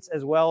investments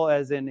as well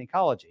as in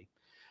ecology.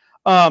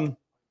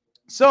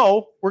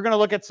 So we're going to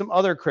look at some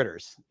other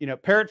critters.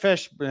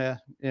 Parrotfish,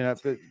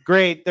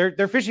 great.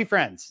 They're fishy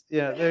friends.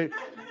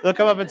 They'll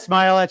come up and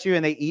smile at you,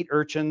 and they eat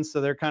urchins, so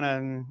they're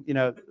kind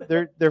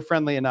of, they're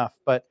friendly enough.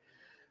 But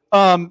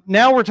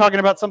now we're talking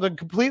about something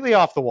completely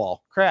off the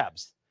wall: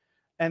 crabs,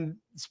 and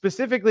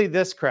specifically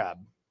this crab.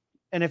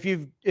 And if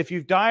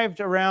you've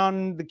dived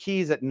around the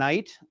Keys at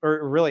night,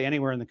 or really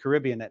anywhere in the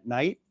Caribbean at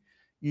night,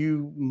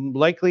 you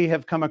likely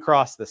have come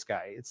across this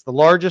guy. It's the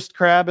largest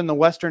crab in the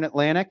Western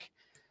Atlantic.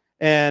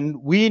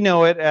 And we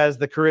know it as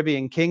the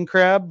Caribbean king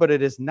crab, but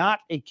it is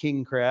not a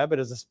king crab. It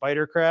is a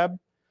spider crab.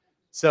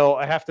 So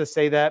I have to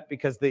say that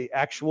because the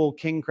actual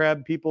king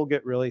crab people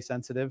get really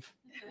sensitive.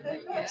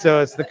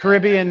 So it's the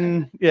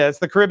Caribbean. Yeah, it's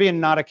the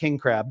Caribbean, not a king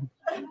crab.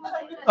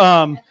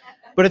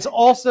 But it's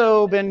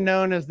also been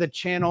known as the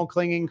channel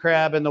clinging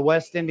crab and the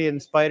West Indian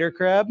spider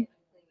crab.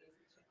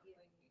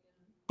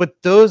 But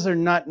those are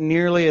not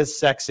nearly as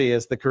sexy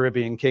as the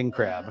Caribbean king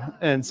crab.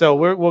 And so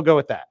we'll go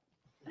with that.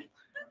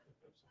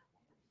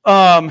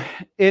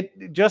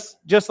 It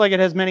just like it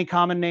has many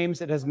common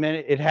names, it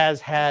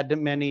has had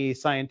many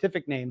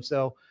scientific names.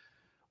 So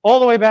all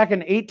the way back in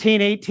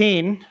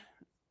 1818,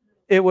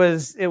 it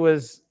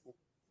was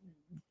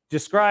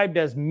described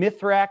as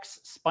Mithrax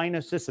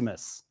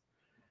spinosissimus,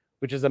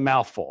 which is a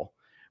mouthful.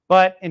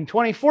 But in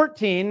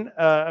 2014,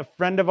 a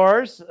friend of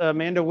ours,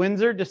 Amanda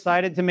Windsor,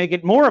 decided to make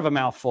it more of a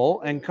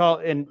mouthful and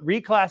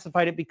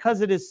reclassified it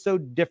because it is so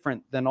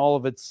different than all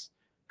of its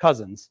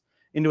cousins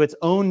into its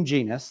own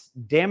genus,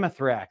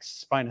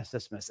 Damithrax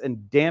spinosissimus.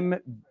 And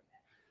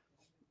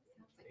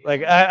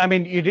I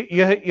mean,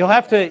 you'll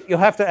have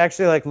to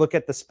actually like look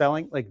at the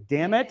spelling. Like,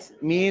 damn it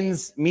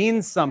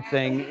means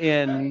something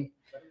in.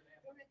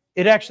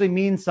 It actually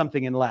means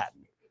something in Latin.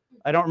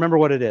 I don't remember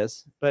what it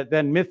is, but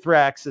then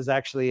Mithrax is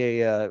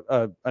actually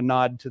a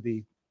nod to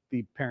the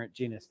parent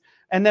genus.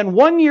 And then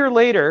 1 year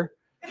later,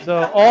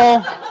 so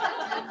all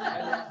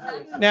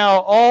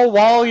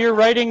while you're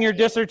writing your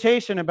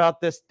dissertation about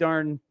this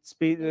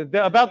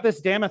about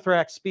this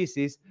Damithrax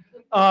species,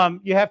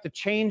 you have to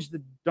change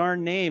the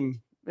darn name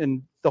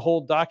in the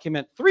whole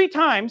document 3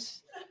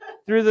 times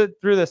through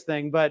this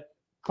thing. But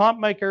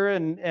Klompmaker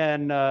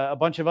and a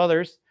bunch of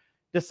others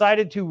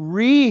decided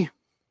to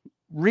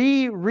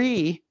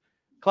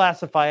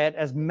classify it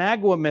as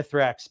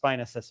Magua-Mithrax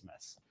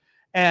spinosissimus,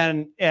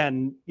 and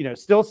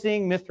still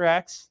seeing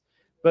Mithrax,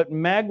 but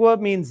Magua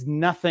means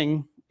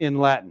nothing in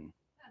Latin.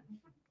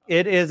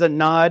 It is a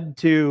nod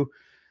to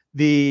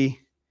the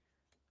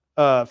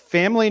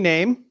family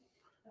name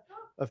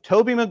of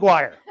Tobey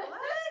Maguire.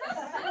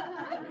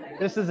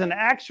 This is an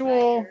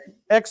actual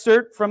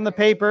excerpt from the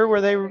paper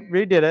where they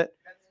redid it,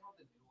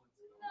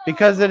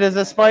 because it is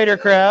a spider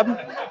crab.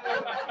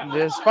 It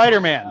is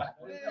Spider-Man.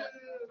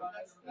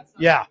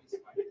 Yeah.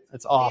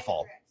 It's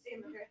awful.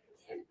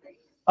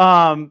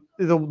 The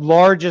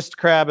largest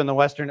crab in the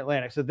Western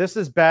Atlantic. So this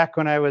is back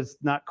when I was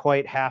not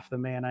quite half the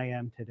man I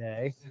am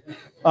today.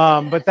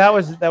 But that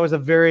was a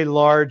very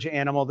large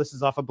animal. This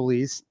is off of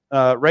Belize,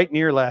 right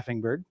near Laughing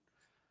Bird.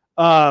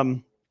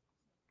 But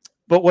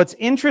what's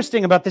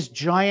interesting about this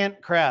giant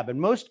crab, and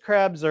most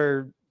crabs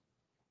you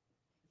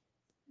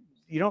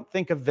don't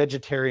think of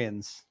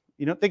vegetarians.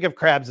 You don't think of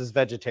crabs as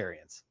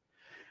vegetarians.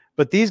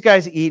 But these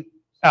guys eat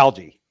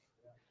algae.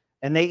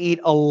 And they eat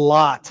a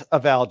lot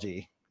of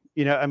algae,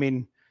 I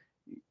mean,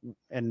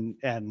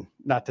 and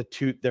not to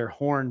toot their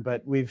horn,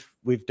 but we've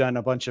done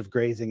a bunch of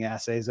grazing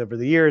assays over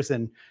the years,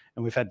 and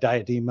we've had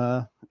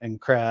diadema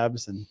and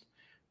crabs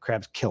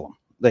kill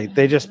them.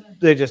 They just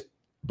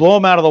blow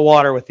them out of the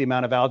water with the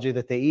amount of algae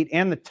that they eat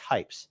and the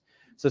types.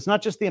 So it's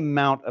not just the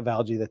amount of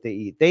algae that they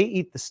eat. They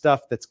eat the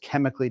stuff that's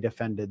chemically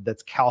defended,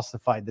 that's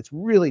calcified, that's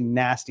really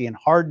nasty and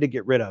hard to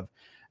get rid of,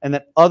 and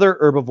that other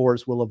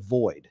herbivores will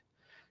avoid.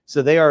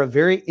 So they are a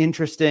very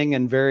interesting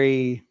and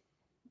very,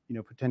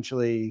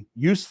 potentially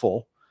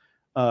useful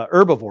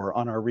herbivore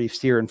on our reefs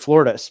here in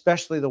Florida,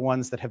 especially the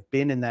ones that have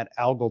been in that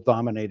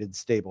algal-dominated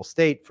stable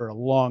state for a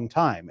long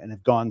time and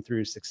have gone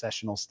through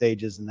successional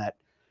stages, and that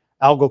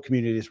algal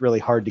community is really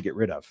hard to get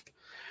rid of.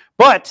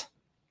 But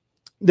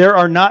there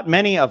are not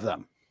many of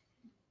them,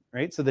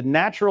 right? So the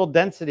natural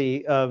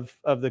density of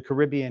the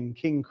Caribbean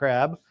king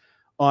crab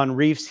on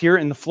reefs here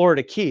in the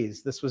Florida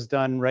Keys, this was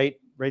done right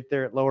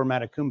there at Lower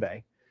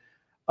Matacumbe,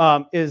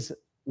 is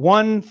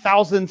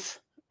 1,000th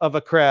of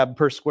a crab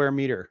per square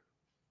meter.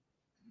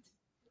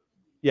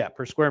 Yeah,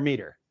 per square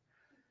meter.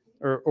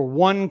 Or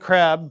one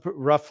crab,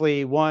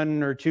 roughly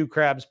 1 or 2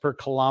 crabs per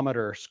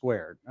kilometer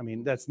squared. I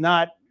mean, that's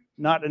not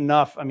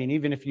enough. I mean,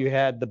 even if you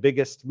had the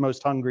biggest,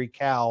 most hungry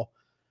cow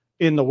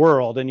in the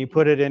world and you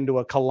put it into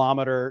a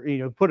kilometer,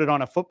 put it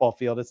on a football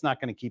field, it's not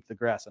going to keep the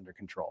grass under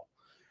control.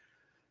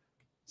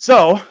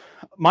 So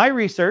my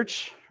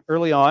research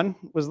early on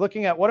was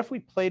looking at, what if we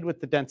played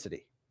with the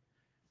density?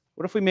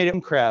 What if we made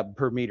it crab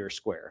per meter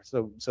square?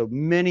 So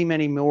many,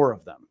 many more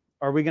of them.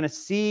 Are we going to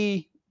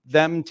see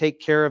them take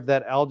care of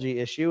that algae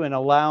issue and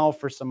allow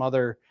for some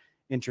other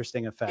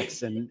interesting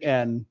effects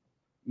and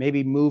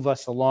maybe move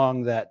us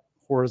along that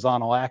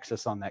horizontal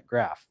axis on that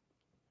graph?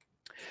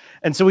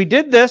 And so we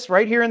did this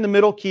right here in the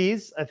Middle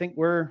Keys. I think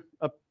we're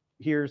up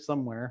here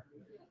somewhere.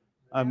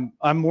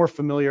 I'm more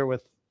familiar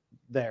with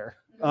there.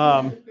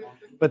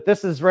 But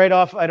this is right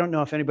off. I don't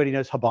know if anybody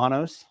knows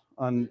Habanos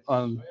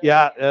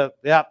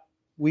yeah.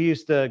 We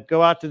used to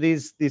go out to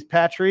these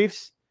patch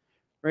reefs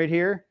right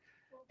here,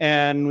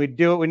 and we'd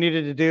do what we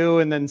needed to do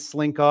and then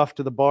slink off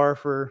to the bar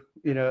for,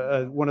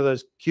 one of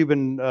those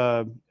Cuban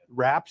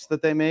wraps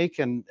that they make,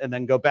 and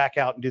then go back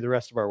out and do the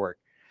rest of our work.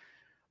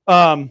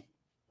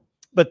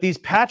 But these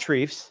patch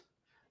reefs,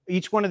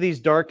 each one of these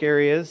dark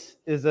areas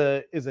is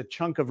a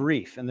chunk of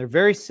reef, and they're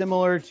very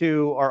similar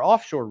to our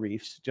offshore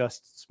reefs,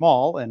 just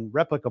small and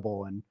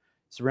replicable and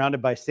surrounded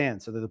by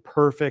sand. So they're the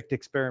perfect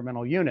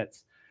experimental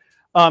units.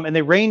 And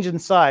they range in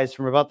size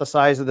from about the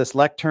size of this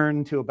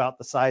lectern to about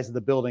the size of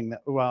the building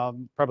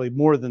probably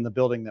more than the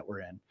building that we're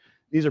in.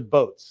 These are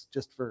boats,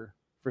 just for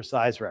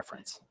size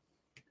reference.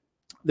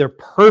 They're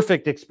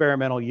perfect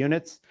experimental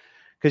units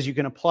because you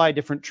can apply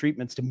different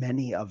treatments to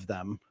many of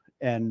them,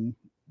 and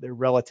they're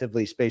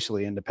relatively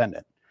spatially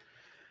independent.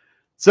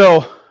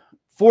 So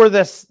for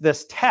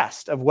this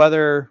test of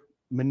whether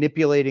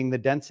manipulating the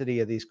density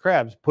of these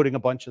crabs, putting a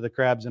bunch of the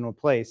crabs in a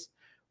place,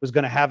 was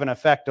going to have an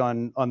effect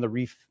on the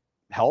reef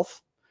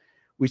health,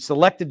 we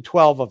selected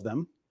 12 of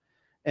them,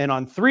 and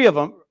on four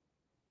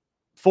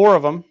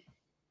of them,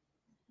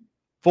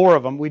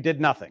 we did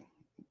nothing,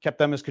 kept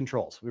them as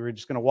controls. We were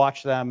just going to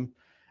watch them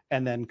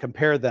and then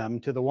compare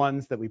them to the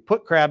ones that we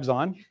put crabs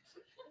on,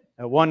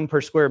 at 1 per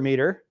square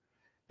meter.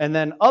 And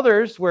then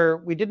others where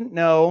we didn't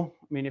know.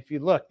 I mean, if you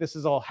look, this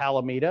is all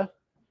Halimeda.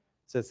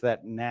 So it's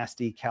that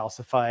nasty,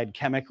 calcified,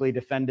 chemically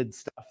defended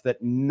stuff that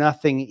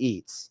nothing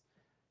eats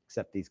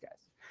except these guys.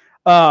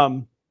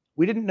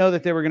 We didn't know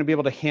that they were going to be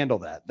able to handle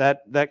that.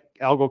 That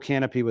algal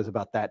canopy was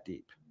about that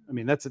deep. I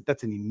mean, that's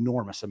an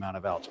enormous amount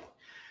of algae.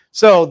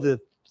 So the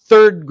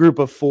third group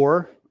of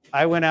 4,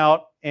 I went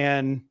out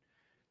and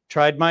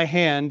tried my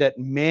hand at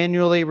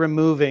manually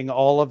removing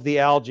all of the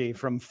algae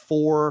from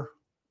 4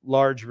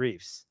 large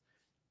reefs.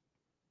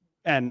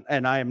 And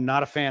I am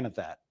not a fan of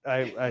that.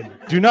 I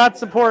do not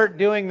support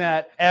doing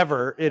that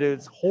ever. It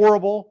is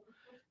horrible.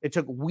 It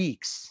took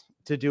weeks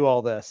to do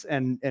all this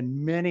and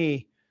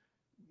many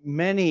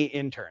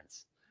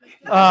interns.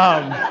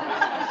 But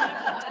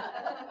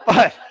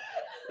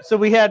so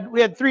we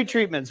had 3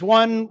 treatments.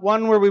 One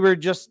where we were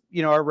just,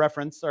 our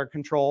reference, our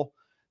control.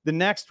 The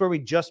next where we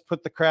just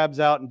put the crabs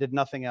out and did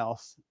nothing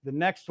else. The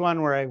next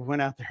one where I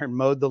went out there and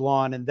mowed the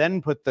lawn and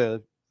then put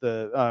the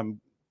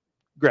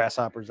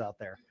grasshoppers out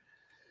there.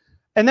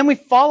 And then we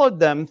followed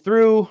them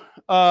through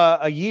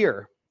a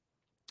year.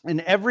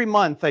 And every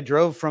month I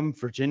drove from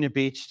Virginia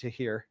Beach to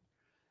here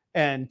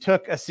and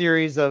took a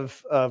series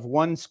of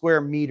 1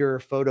 square meter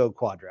photo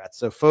quadrats.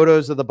 So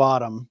photos of the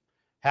bottom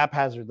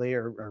haphazardly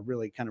or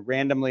really kind of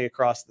randomly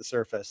across the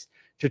surface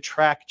to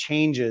track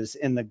changes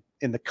in the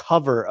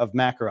cover of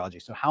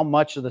macroalgae. So how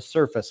much of the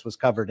surface was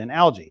covered in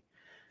algae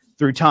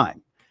through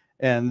time.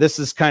 And this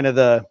is kind of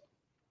the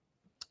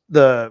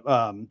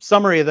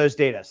summary of those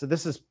data. So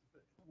this is,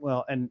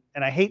 well, and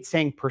I hate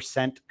saying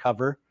percent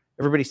cover.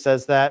 Everybody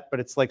says that, but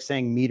it's like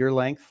saying meter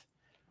length.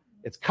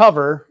 It's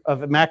cover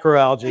of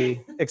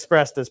macroalgae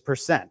expressed as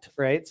percent,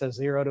 right? So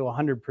 0 to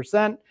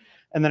 100%.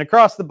 And then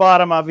across the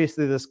bottom,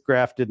 obviously this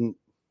graph didn't,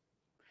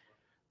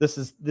 this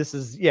is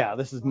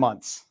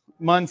months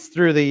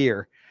through the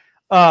year.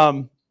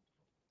 On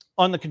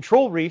the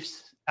control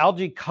reefs,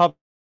 algae cover,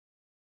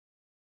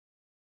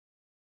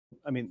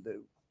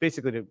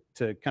 basically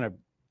to kind of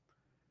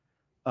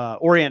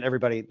orient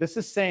everybody, this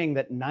is saying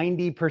that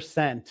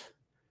 90%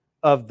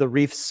 of the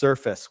reef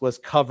surface was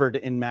covered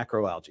in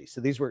macroalgae.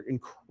 So these were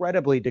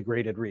incredibly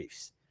degraded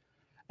reefs.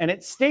 And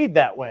it stayed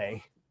that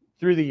way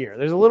through the year.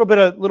 There's a little bit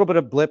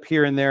of blip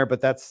here and there, but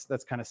that's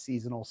kind of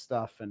seasonal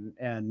stuff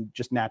and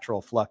just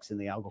natural flux in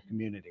the algal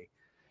community.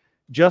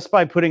 Just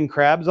by putting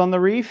crabs on the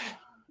reef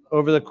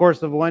over the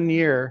course of 1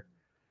 year,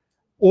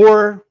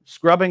 or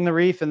scrubbing the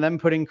reef and then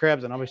putting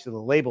crabs, and obviously the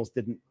labels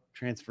didn't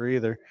transfer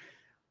either,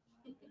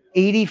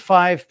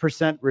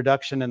 85%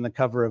 reduction in the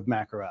cover of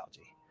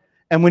macroalgae.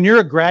 And when you're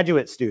a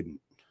graduate student,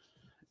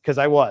 because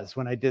I was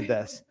when I did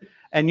this,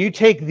 and you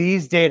take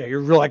these data,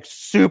 you're like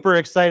super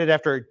excited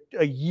after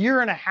a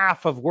year and a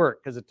half of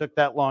work, because it took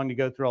that long to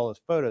go through all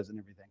those photos and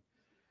everything.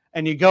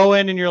 And you go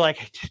in and you're like,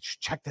 hey,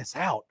 check this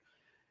out.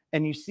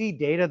 And you see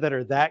data that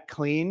are that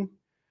clean.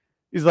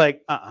 He's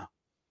like,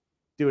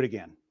 do it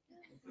again.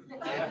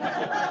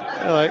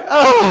 You're like,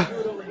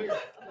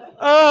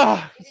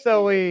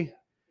 So we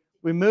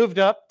moved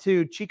up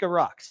to Chica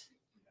Rocks,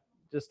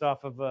 just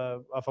off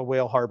of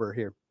Whale Harbor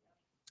here,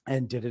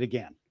 and did it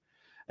again.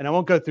 And I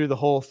won't go through the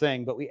whole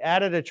thing, but we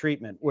added a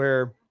treatment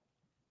where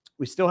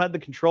we still had the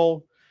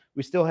control,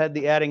 we still had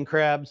the adding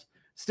crabs,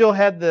 still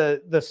had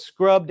the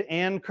scrubbed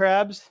and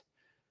crabs,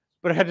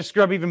 but I had to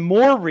scrub even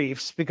more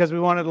reefs because we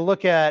wanted to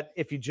look at,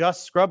 if you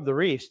just scrub the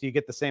reefs, do you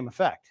get the same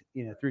effect,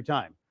 through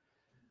time?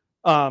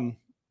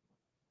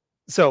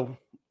 So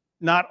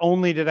not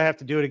only did I have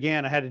to do it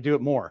again, I had to do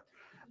it more.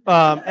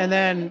 And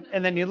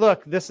then you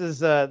look, this is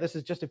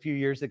just a few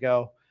years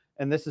ago,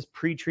 and this is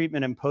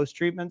pre-treatment and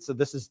post-treatment. So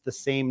this is the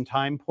same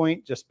time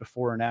point, just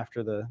before and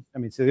after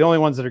so the only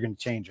ones that are going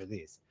to change are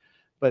these,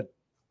 but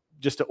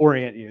just to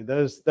orient you,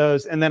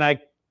 those, and then I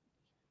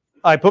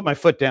put my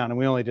foot down and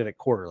we only did it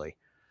quarterly.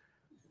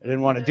 I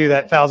didn't want to do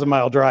that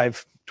 1,000-mile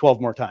drive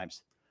 12 more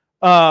times.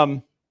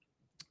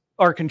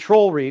 Our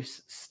control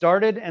reefs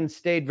started and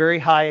stayed very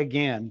high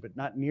again, but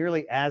not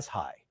nearly as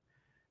high.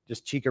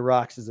 Just Chica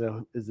Rocks is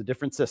a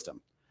different system,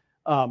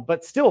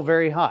 but still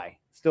very high,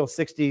 still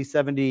 60,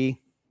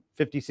 70,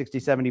 50, 60,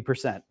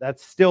 70%.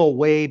 That's still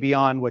way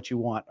beyond what you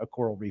want a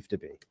coral reef to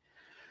be.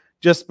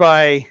 Just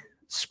by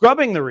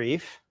scrubbing the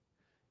reef,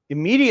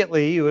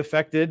 immediately you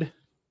affected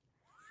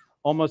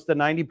almost a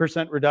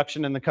 90%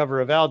 reduction in the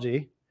cover of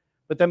algae.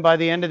 But then by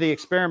the end of the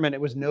experiment,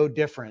 it was no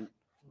different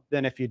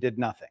than if you did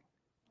nothing.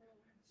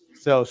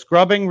 So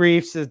scrubbing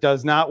reefs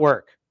does not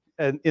work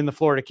in the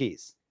Florida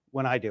Keys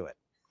when I do it.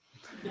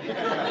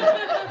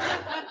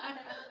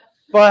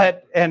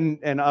 But,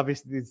 and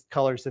obviously these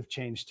colors have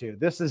changed too.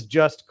 This is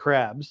just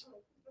crabs.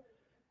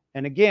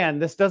 And again,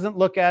 this doesn't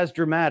look as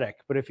dramatic,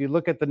 but if you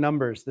look at the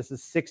numbers, this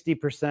is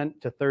 60%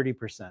 to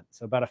 30%.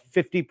 So about a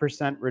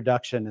 50%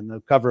 reduction in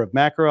the cover of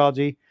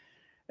macroalgae.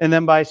 And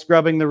then by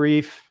scrubbing the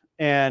reef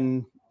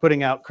and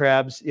putting out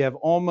crabs, you have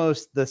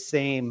almost the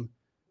same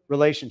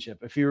relationship.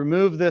 If you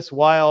remove this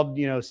wild,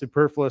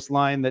 superfluous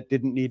line that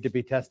didn't need to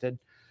be tested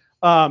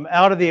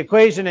out of the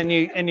equation,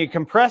 and you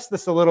compress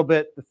this a little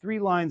bit, the three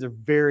lines are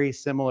very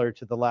similar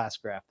to the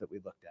last graph that we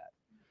looked at.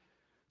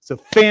 So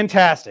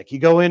fantastic. You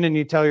go in and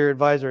you tell your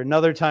advisor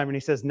another time and he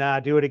says, nah,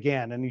 do it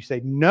again. And you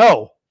say,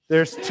 no,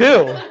 there's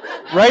two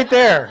right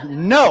there.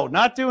 No,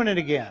 not doing it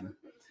again.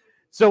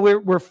 So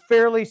we're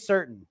fairly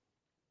certain.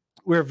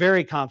 We're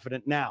very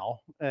confident now.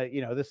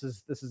 This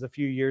is a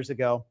few years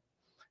ago.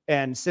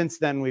 And since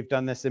then, we've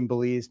done this in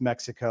Belize,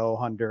 Mexico,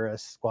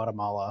 Honduras,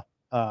 Guatemala,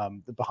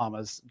 the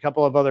Bahamas, a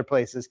couple of other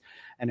places,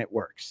 and it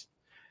works.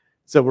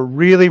 So we're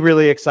really,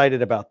 really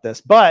excited about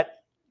this. But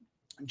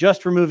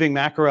just removing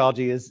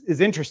macroalgae is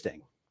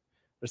interesting,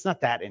 but it's not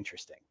that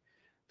interesting.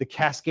 The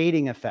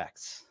cascading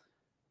effects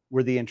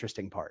were the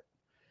interesting part.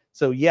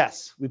 So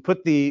yes, we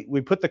put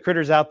the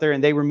critters out there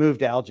and they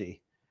removed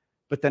algae,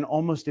 but then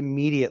almost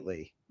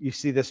immediately you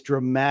see this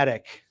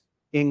dramatic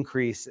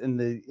increase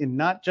in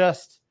not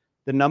just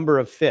the number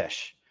of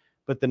fish,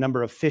 but the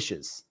number of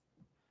fishes.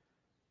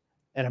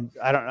 And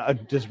I don't know,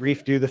 does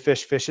Reef do the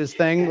fishes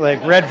thing?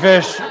 Like red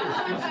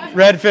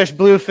fish,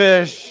 blue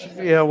fish,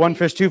 one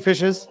fish, two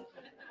fishes.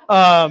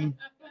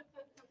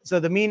 So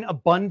the mean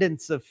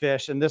abundance of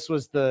fish, and this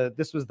was the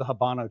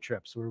Habano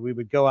trips where we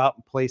would go out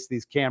and place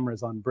these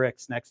cameras on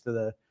bricks next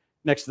to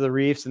the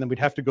reefs, and then we'd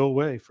have to go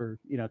away for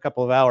a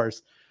couple of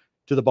hours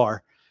to the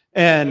bar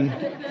and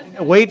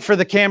wait for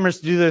the cameras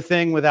to do their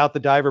thing without the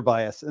diver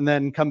bias, and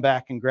then come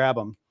back and grab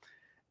them.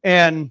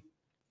 And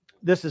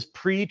this is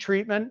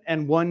pre-treatment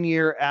and 1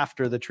 year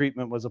after the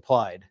treatment was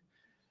applied,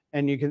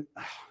 and you can,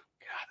 oh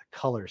God, the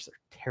colors are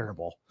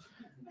terrible.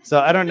 So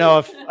I don't know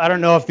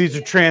if these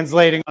are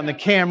translating on the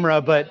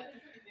camera, but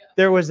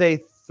there was a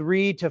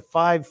 3 to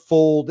 5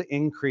 fold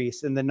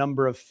increase in the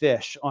number of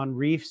fish on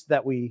reefs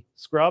that we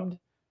scrubbed,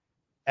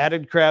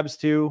 added crabs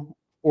to,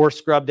 or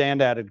scrubbed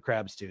and added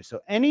crabs to. So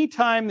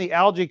anytime the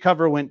algae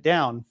cover went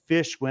down,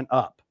 fish went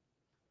up.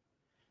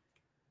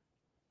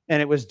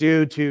 And it was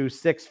due to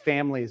 6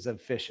 families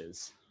of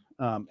fishes.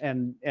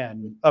 And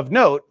of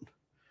note,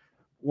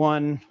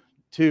 1,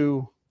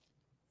 2,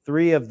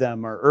 3 of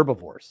them are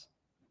herbivores.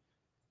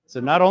 So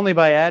not only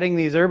by adding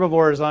these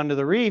herbivores onto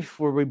the reef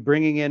were we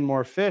bringing in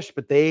more fish,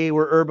 but they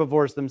were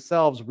herbivores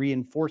themselves,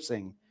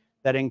 reinforcing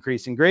that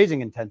increase in grazing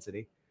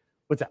intensity.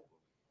 What's that?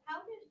 How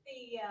did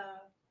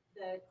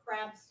the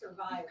crabs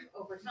survive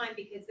over time,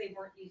 because they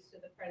weren't used to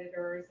the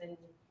predators, and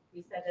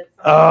you said it's...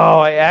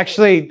 Oh,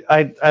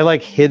 I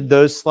like hid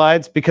those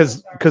slides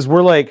because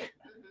we're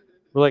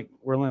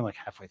only like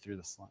halfway through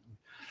the slide.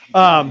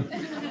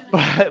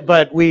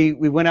 But we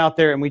went out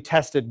there and we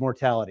tested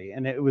mortality,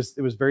 and it was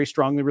very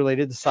strongly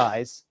related to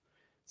size.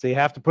 So you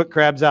have to put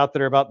crabs out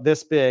that are about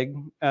this big.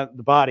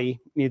 The body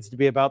needs to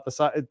be about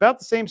the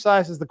same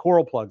size as the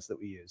coral plugs that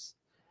we use.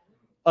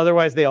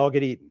 Otherwise, they all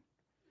get eaten.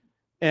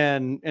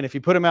 And if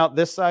you put them out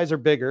this size or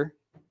bigger,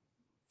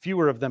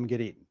 fewer of them get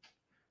eaten,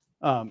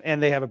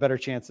 and they have a better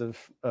chance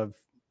of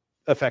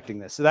affecting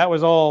this. So that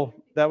was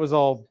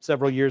all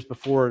several years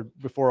before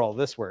all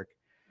this work.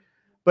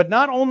 But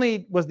not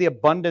only was the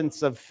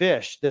abundance of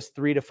fish this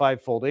 3 to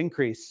 5 fold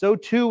increase, so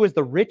too was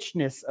the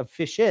richness of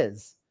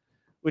fishes,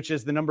 which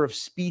is the number of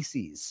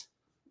species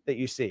that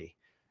you see.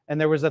 And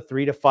there was a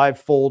 3 to 5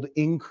 fold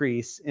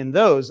increase in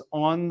those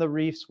on the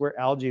reefs where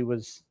algae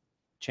was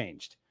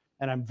changed.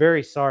 And I'm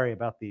very sorry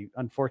about the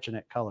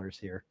unfortunate colors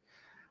here.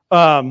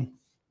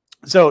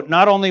 So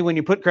not only when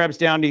you put crabs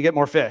down do you get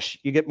more fish,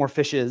 you get more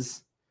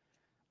fishes.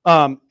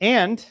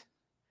 And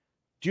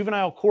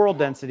juvenile coral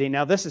density,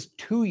 now this is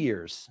 2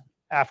 years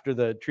after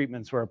the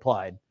treatments were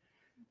applied,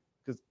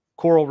 because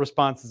coral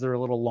responses are a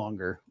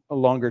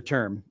longer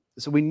term.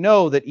 So we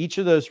know that each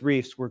of those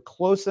reefs were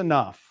close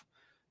enough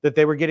that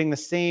they were getting the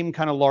same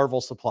kind of larval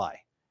supply.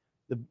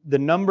 The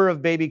number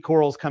of baby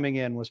corals coming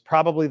in was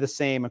probably the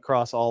same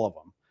across all of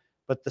them,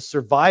 but the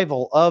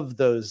survival of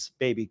those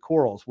baby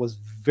corals was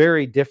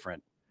very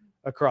different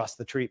across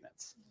the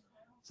treatments.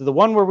 So the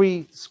one where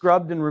we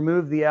scrubbed and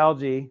removed the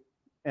algae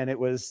and it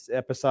was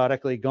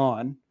episodically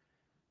gone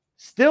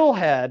still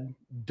had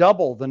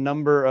double the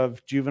number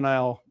of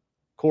juvenile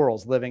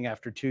corals living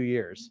after 2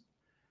 years.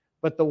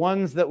 But the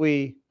ones that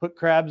we put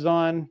crabs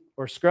on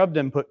or scrubbed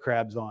and put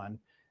crabs on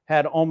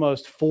had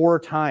almost 4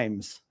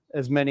 times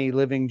as many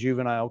living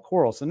juvenile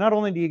corals. So not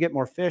only do you get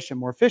more fish and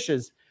more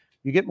fishes,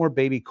 you get more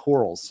baby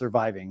corals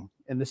surviving.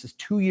 And this is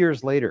 2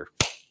 years later.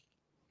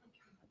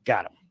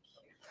 Got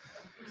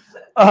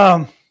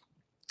them.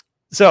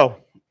 So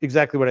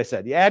exactly what I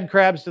said. You add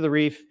crabs to the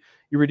reef,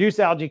 you reduce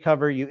algae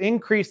cover, you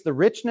increase the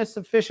richness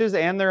of fishes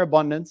and their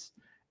abundance,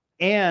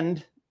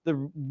 and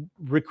the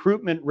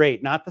recruitment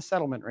rate, not the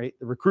settlement rate,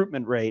 the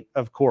recruitment rate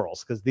of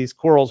corals, because these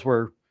corals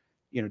were,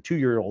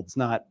 2-year-olds,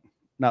 not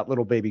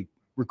little baby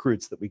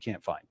recruits that we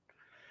can't find.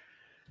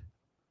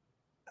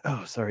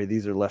 oh, sorry,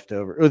 these are left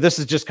over. Oh, this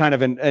is just kind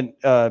of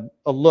a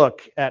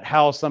look at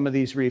how some of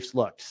these reefs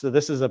looked. So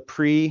this is a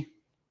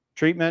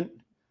pre-treatment,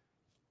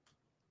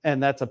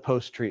 and that's a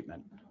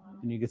post-treatment.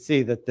 And you can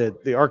see that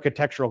the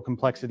architectural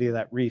complexity of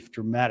that reef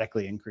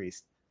dramatically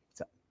increased.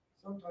 So.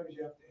 Sometimes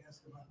you have to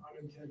ask about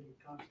unintended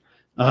consequences.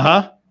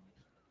 Uh-huh.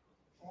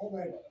 All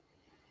that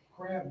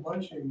crab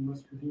munching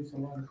must produce a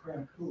lot of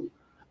crab poop.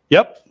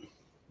 Yep.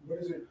 What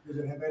is it? Does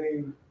it have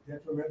any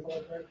detrimental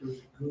effect, or is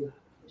it good?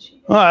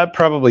 Well, it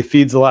probably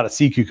feeds a lot of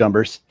sea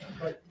cucumbers.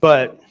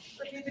 But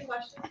Repeat the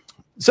question.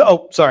 so,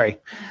 oh, sorry.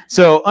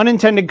 So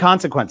unintended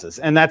consequences,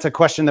 and that's a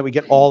question that we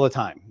get all the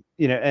time.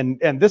 You know,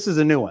 and this is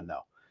a new one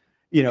though.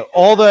 You know,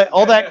 all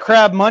that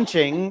crab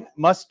munching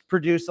must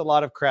produce a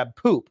lot of crab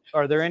poop.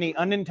 Are there any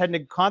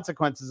unintended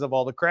consequences of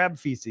all the crab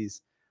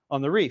feces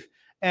on the reef?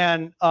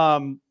 And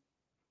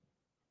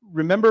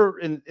remember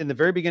in the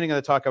very beginning of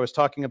the talk, I was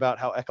talking about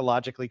how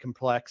ecologically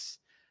complex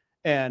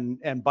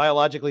and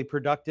biologically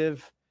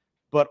productive,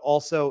 but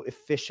also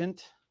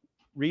efficient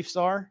reefs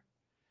are.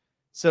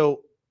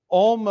 So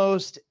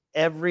almost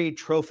every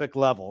trophic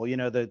level, you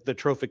know, the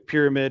trophic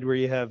pyramid where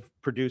you have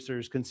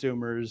producers,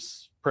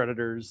 consumers,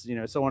 predators, you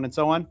know, so on and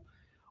so on.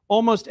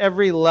 Almost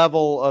every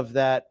level of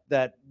that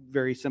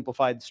very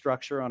simplified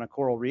structure on a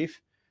coral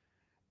reef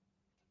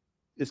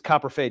is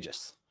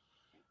coprophagous,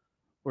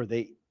 or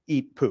they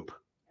eat poop.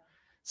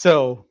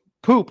 So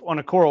poop on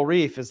a coral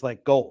reef is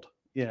like gold,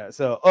 you know,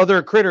 so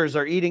other critters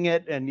are eating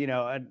it. And, you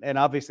know, and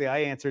obviously I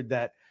answered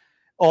that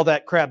all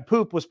that crab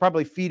poop was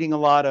probably feeding a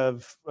lot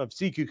of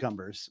sea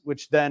cucumbers,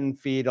 which then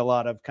feed a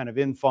lot of kind of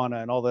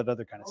infauna and all that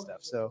other kind of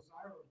stuff. So,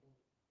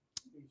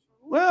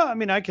 well, I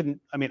mean, I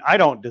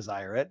don't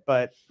desire it,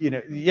 but, you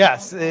know,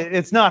 yes,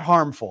 it's not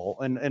harmful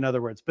in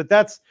other words, but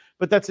that's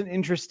an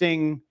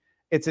interesting,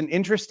 it's an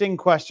interesting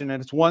question.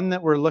 And it's one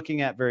that we're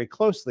looking at very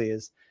closely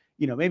is,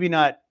 you know, maybe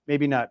not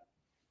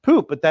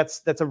poop, but that's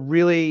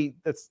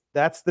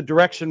the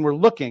direction we're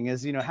looking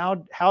is, you know,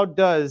 how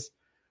does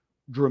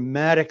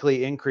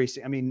dramatically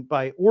increasing, I mean,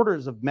 by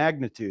orders of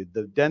magnitude,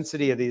 the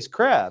density of these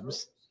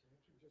crabs,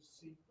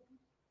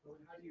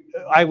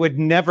 I would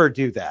never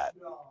do that.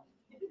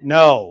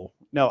 No,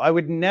 I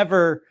would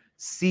never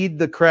seed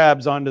the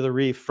crabs onto the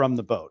reef from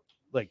the boat.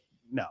 Like,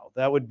 no,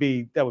 that would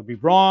be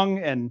wrong.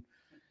 And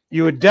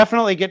you would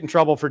definitely get in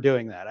trouble for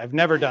doing that. I've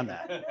never done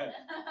that.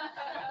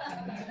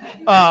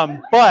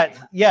 But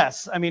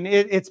yes, I mean,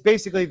 it's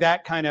basically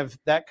that kind of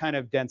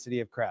density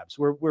of crabs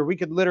where we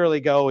could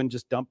literally go and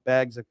just dump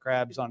bags of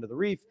crabs onto the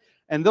reef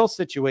and they'll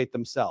situate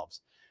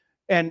themselves.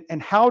 And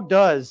how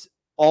does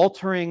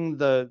altering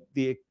the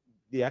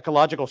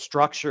ecological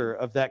structure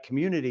of that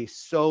community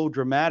so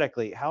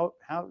dramatically, how,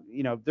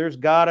 you know, there's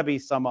gotta be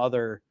some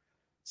other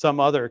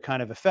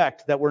kind of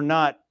effect that we're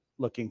not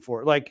looking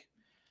for. Like,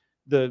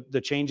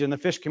 the change in the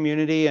fish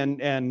community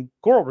and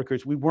coral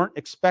recruits, we weren't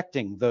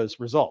expecting those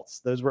results.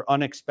 Those were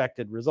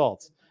unexpected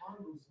results.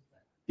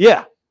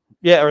 Yeah,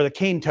 or the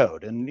cane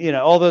toad and, you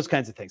know, all those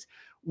kinds of things.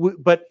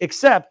 But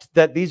except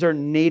that these are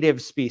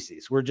native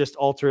species. We're just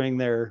altering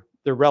their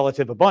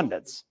relative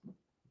abundance.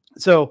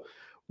 So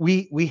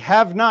we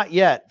have not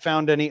yet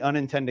found any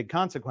unintended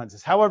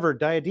consequences. However,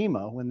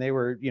 diadema, when they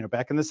were, you know,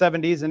 back in the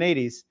 70s and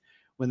 80s,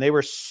 when they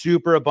were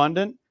super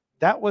abundant,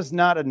 that was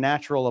not a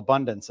natural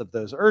abundance of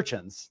those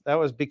urchins. That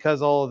was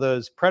because all of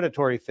those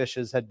predatory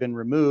fishes had been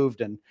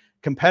removed and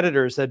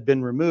competitors had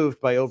been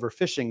removed by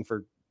overfishing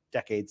for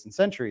decades and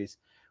centuries,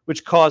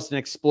 which caused an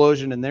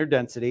explosion in their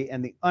density.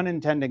 And the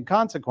unintended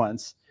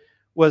consequence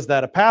was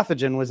that a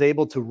pathogen was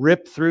able to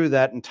rip through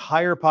that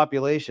entire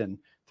population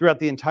throughout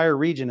the entire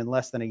region in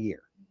less than a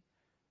year.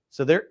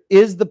 So there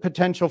is the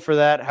potential for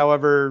that.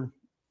 However,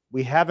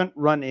 we haven't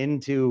run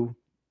into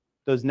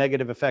those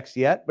negative effects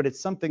yet, but it's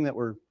something that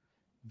we're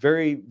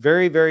very,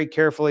 very, very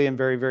carefully and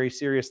very, very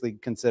seriously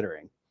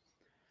considering.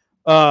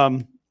 We're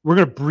going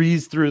to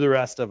breeze through the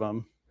rest of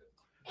them.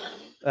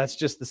 That's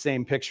just the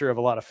same picture of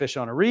a lot of fish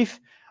on a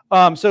reef.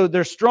 So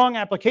there's strong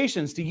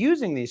applications to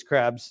using these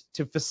crabs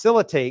to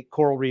facilitate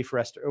coral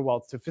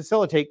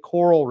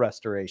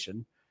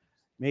restoration,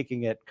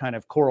 making it kind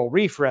of coral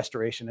reef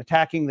restoration,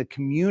 attacking the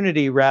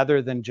community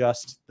rather than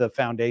just the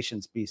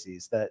foundation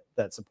species that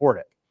support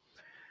it.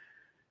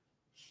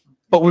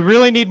 But we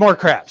really need more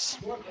crabs.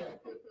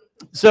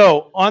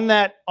 So on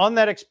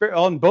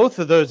both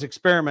of those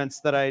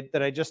experiments that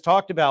I just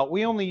talked about,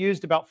 we only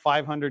used about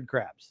 500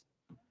 crabs.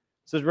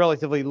 So it's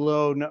relatively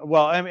low.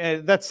 Well, I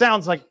mean, that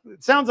sounds like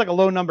a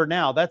low number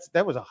now.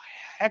 That was a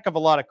heck of a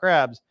lot of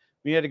crabs.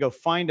 We had to go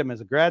find them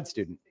as a grad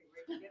student.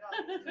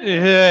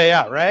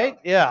 Yeah, right.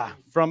 Yeah,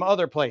 from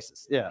other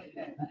places. Yeah,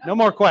 no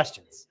more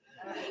questions.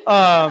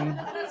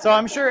 So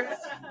I'm sure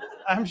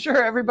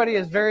everybody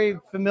is very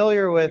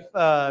familiar with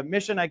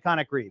Mission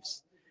Iconic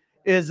Reefs.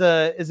 Is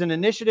an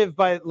initiative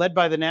led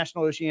by the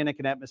National Oceanic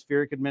and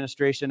Atmospheric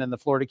Administration and the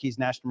Florida Keys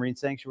National Marine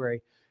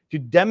Sanctuary to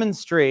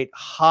demonstrate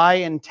high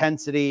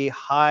intensity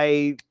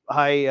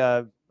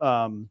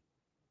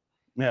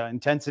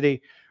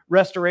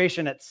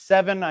restoration at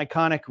 7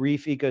 iconic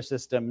reef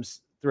ecosystems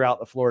throughout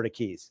the Florida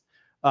Keys.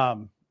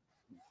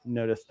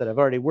 notice that I've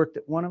already worked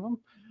at one of them.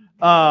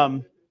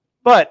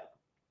 But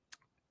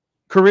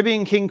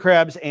Caribbean king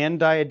crabs and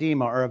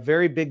diadema are a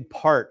very big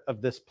part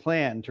of this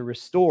plan to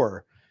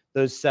restore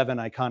those 7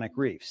 iconic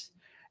reefs.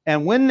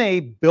 And when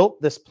they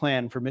built this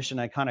plan for Mission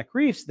Iconic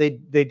Reefs, they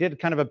did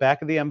kind of a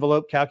back of the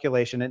envelope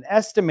calculation and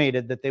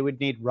estimated that they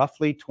would need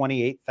roughly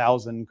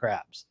 28,000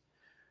 crabs,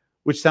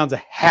 which sounds a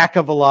heck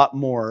of a lot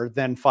more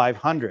than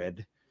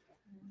 500.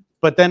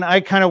 But then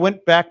I kind of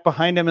went back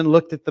behind them and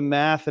looked at the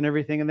math and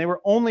everything, and they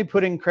were only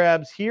putting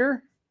crabs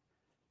here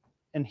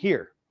and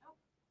here.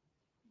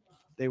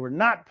 They were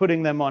not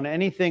putting them on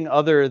anything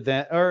other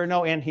than, or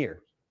no, and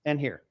here, and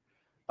here.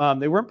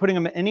 They weren't putting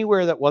them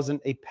anywhere that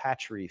wasn't a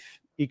patch reef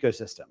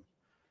ecosystem.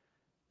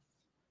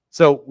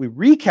 So we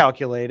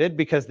recalculated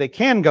because they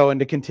can go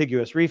into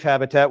contiguous reef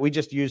habitat. We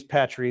just used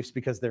patch reefs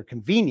because they're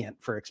convenient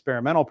for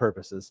experimental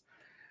purposes.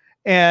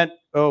 And,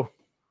 oh,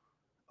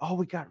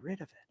 we got rid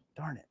of it.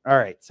 Darn it. All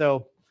right.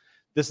 So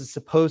this is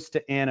supposed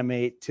to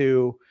animate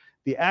to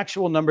the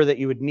actual number that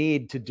you would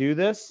need to do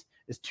this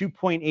is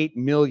 2.8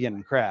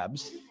 million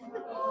crabs.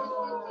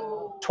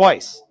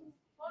 Twice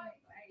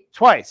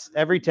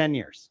every 10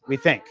 years, we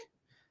think.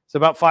 So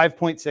about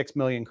 5.6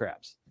 million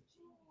crabs.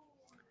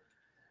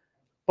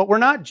 But we're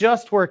not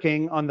just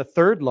working on the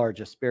 3rd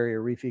largest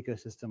barrier reef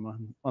ecosystem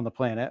on the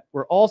planet.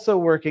 We're also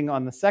working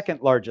on the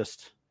 2nd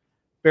largest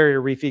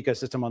barrier reef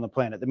ecosystem on the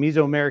planet, the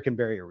Mesoamerican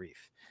barrier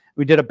reef.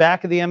 We did a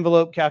back of the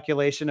envelope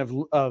calculation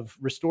of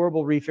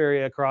restorable reef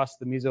area across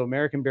the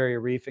Mesoamerican barrier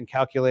reef and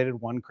calculated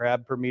 1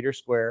 crab per meter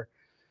square.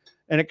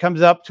 And it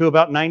comes up to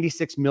about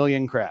 96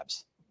 million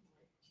crabs.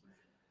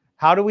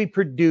 How do we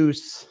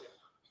produce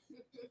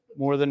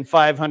more than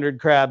 500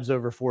 crabs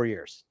over 4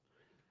 years?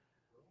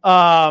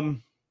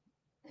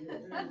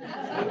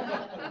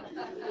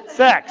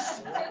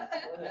 Sex.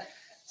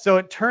 So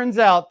it turns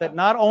out that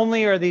not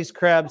only are these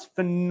crabs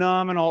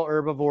phenomenal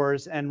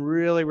herbivores and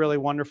really, really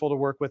wonderful to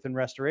work with in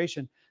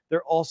restoration,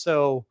 they're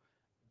also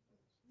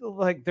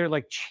they're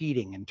like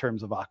cheating in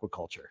terms of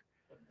aquaculture.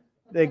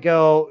 They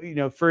go,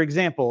 for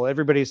example,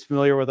 everybody's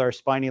familiar with our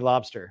spiny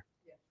lobster,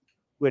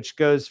 which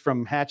goes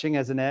from hatching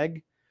as an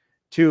egg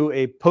to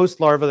a post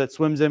larva that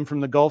swims in from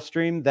the Gulf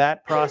Stream.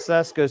 That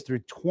process goes through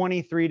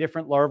 23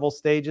 different larval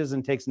stages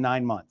and takes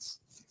 9 months.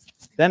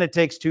 Then it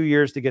takes 2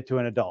 years to get to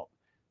an adult.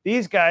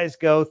 These guys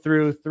go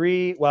through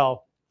 3,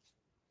 most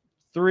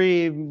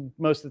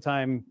of the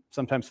time,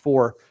 sometimes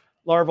 4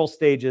 larval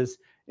stages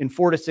in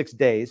 4 to 6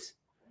 days.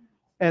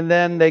 And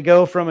then they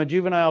go from a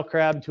juvenile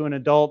crab to an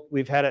adult.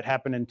 We've had it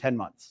happen in 10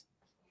 months.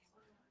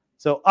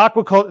 So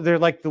aquaculture, they're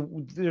like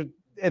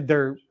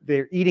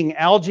they're eating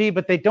algae,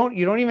 but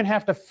you don't even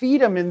have to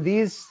feed them in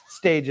these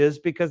stages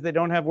because they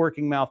don't have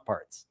working mouth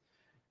parts.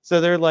 So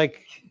they're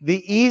like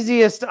the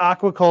easiest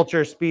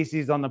aquaculture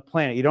species on the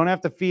planet. You don't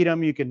have to feed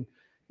them. You can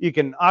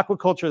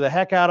aquaculture the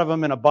heck out of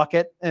them in a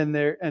bucket, and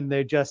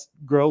they just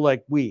grow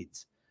like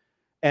weeds,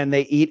 and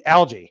they eat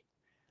algae.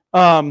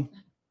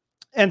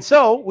 And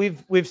so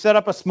we've set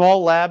up a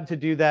small lab to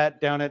do that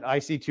down at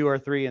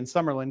IC2R3 in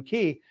Summerlin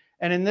Key.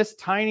 And in this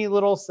tiny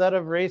little set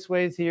of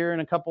raceways here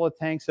and a couple of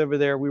tanks over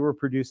there, we were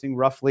producing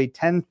roughly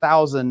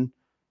 10,000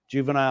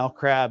 juvenile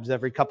crabs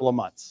every couple of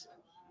months,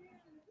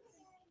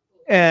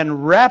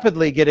 and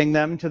rapidly getting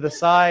them to the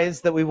size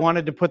that we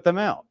wanted to put them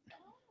out.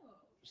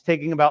 It was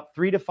taking about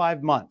 3 to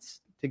 5 months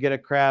to get a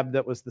crab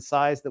that was the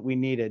size that we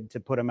needed to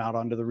put them out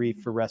onto the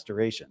reef for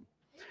restoration.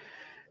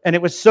 And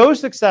it was so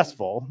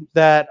successful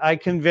that I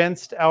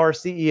convinced our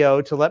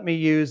CEO to let me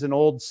use an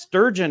old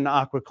sturgeon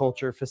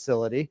aquaculture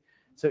facility.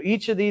 So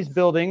each of these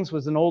buildings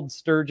was an old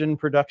sturgeon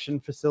production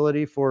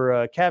facility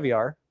for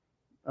caviar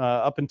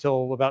up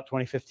until about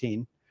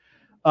 2015.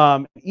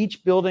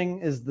 Each building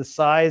is the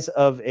size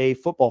of a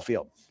football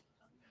field.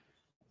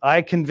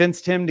 I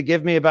convinced him to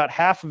give me about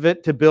half of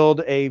it to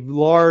build a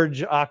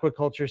large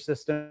aquaculture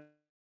system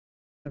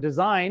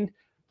designed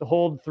to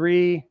hold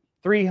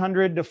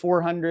 300 to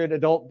 400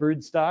 adult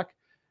brood stock,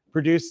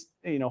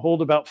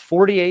 hold about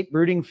 48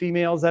 brooding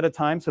females at a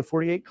time, so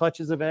 48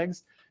 clutches of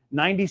eggs,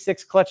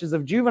 96 clutches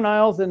of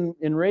juveniles in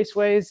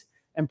raceways,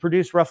 and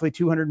produce roughly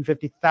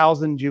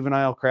 250,000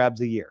 juvenile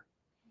crabs a year.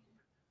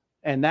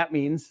 And that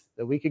means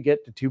that we could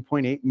get to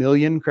 2.8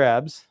 million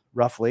crabs,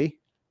 roughly,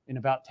 in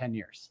about 10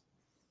 years.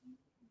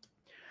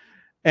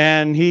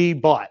 And he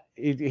bought.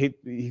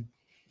 He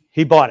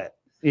bought it.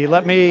 He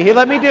let me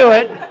do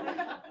it.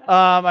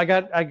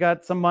 I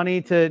got some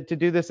money to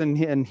do this,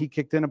 and he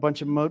kicked in a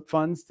bunch of moat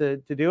funds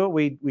to do it.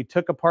 We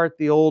took apart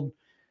the old,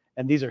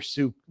 and these are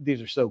so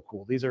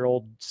cool. These are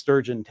old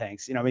sturgeon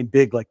tanks,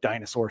 big like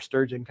dinosaur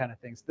sturgeon kind of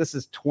things. This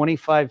is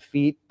 25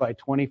 feet by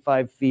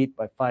 25 feet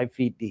by 5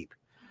 feet deep.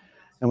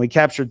 And we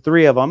captured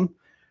 3 of them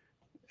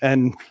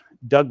and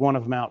dug one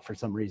of them out for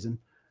some reason.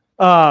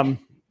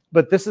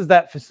 But this is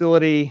that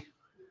facility.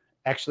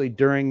 Actually,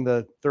 during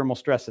the thermal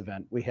stress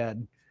event, we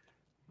had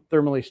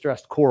thermally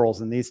stressed corals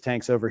in these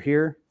tanks over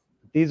here.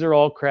 These are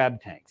all crab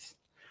tanks.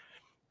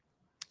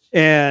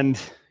 And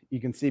you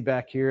can see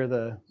back here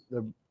the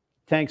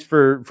tanks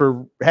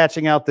for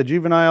hatching out the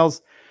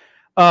juveniles.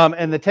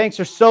 And the tanks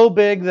are so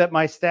big that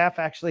my staff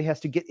actually has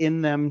to get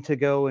in them to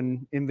go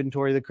and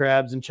inventory the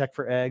crabs and check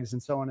for eggs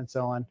and so on and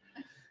so on.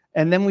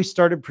 And then we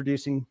started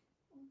producing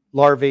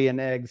larvae and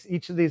eggs.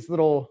 Each of these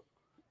little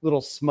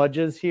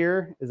smudges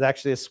here is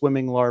actually a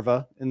swimming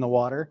larva in the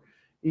water.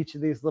 Each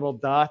of these little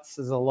dots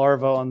is a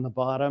larva on the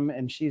bottom,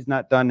 and she's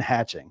not done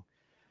hatching.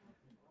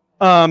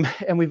 And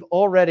we've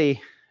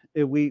already,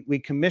 we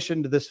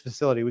commissioned this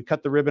facility. We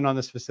cut the ribbon on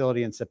this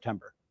facility in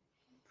September.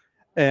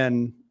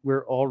 And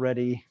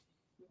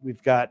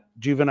we've got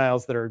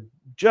juveniles that are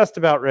just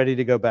about ready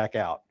to go back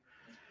out.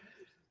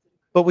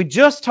 But we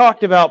just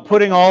talked about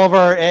putting all of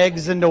our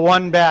eggs into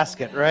one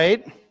basket,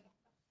 right?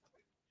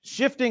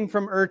 Shifting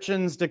from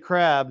urchins to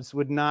crabs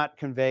would not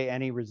convey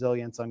any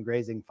resilience on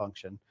grazing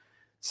function.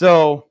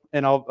 So,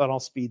 and I'll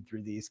speed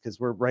through these because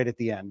we're right at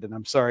the end, and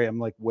I'm sorry, I'm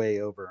like way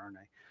over, aren't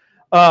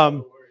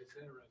I?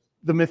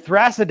 The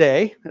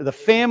Mithracidae, the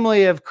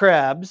family of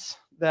crabs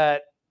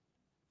that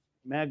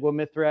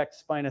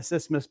Magwamithrax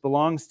spinocismus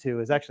belongs to,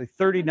 is actually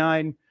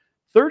 39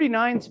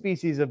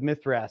 species of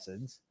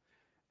mithracids,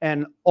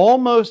 and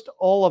almost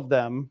all of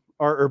them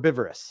are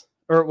herbivorous,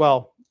 or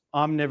well,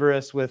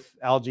 omnivorous, with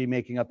algae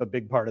making up a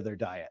big part of their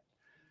diet.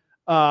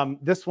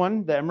 This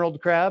one, the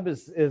emerald crab,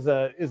 is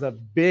a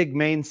big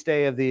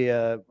mainstay of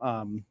the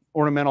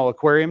ornamental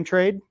aquarium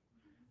trade,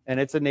 and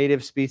it's a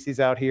native species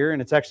out here,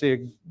 and it's actually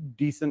a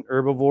decent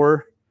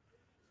herbivore.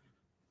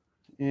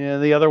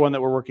 And the other one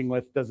that we're working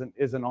with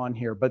isn't on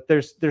here, but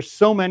there's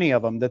so many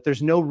of them that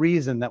there's no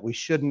reason that we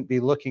shouldn't be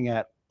looking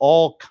at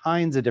all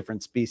kinds of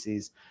different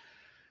species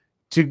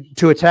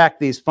to attack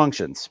these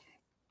functions.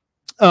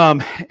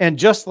 And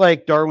just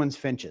like Darwin's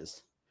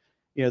finches,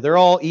 they're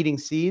all eating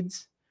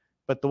seeds,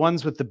 but the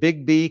ones with the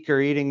big beak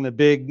are eating the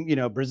big,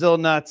 Brazil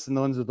nuts, and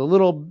the ones with the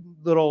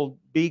little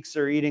beaks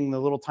are eating the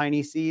little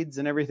tiny seeds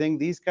and everything.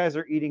 These guys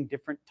are eating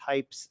different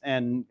types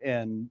and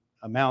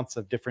amounts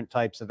of different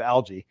types of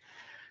algae.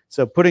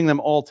 So putting them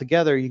all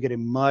together, you get a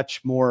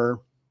much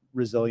more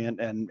resilient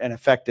and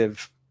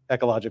effective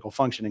ecological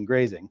function in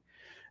grazing.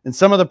 And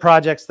some of the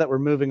projects that we're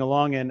moving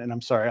along in, and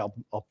I'm sorry,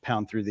 I'll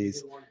pound through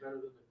these.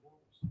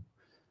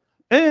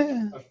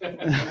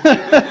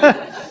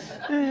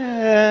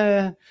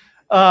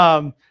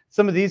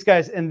 Some of these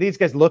guys, and these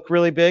guys look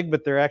really big,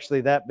 but they're actually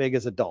that big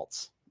as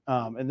adults.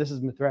 And this is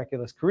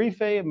Mithraculus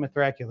carife and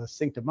Mithraculus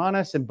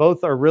cinctomanus, and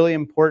both are really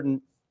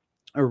important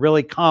or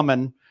really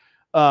common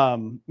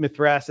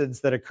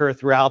mithracids that occur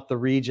throughout the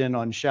region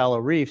on shallow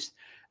reefs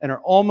and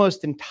are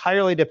almost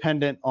entirely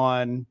dependent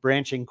on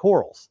branching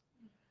corals.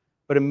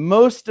 But in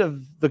most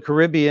of the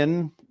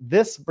Caribbean,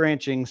 this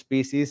branching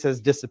species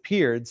has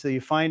disappeared. So you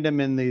find them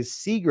in these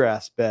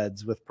seagrass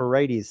beds with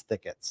Porites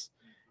thickets.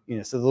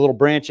 So the little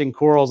branching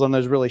corals on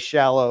those really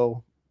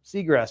shallow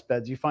seagrass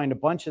beds, you find a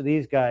bunch of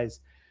these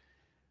guys.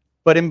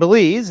 But in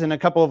Belize and a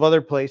couple of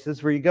other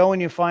places where you go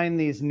and you find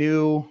these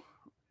new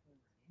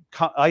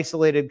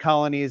isolated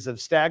colonies of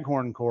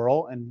staghorn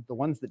coral, and the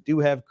ones that do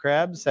have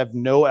crabs have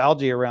no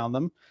algae around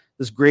them,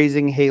 this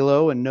grazing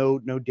halo, and no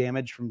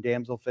damage from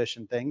damselfish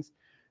and things.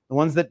 The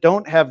ones that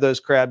don't have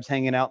those crabs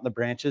hanging out in the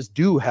branches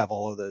do have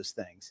all of those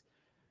things.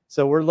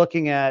 So we're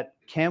looking at,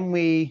 can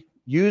we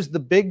use the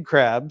big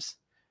crabs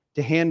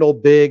to handle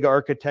big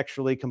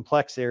architecturally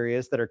complex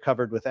areas that are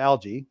covered with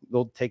algae?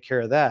 They'll take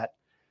care of that.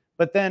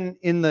 But then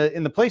in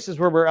the places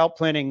where we're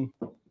outplanting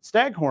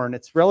staghorn,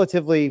 it's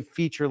relatively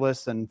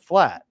featureless and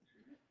flat.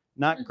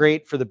 Not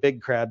great for the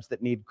big crabs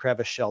that need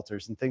crevice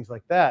shelters and things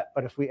like that.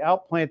 But if we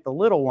outplant the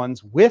little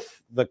ones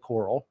with the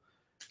coral,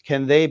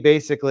 can they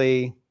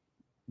basically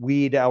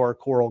weed our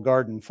coral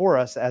garden for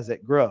us as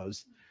it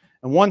grows?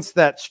 And once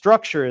that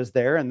structure is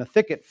there and the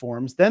thicket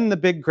forms, then the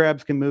big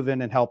crabs can move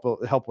in and help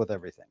with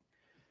everything.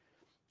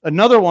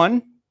 Another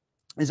one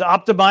is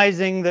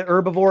optimizing the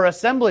herbivore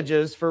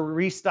assemblages for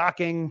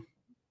restocking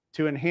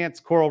to enhance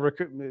coral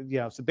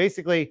recruitment. So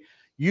basically,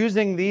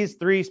 using these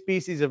three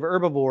species of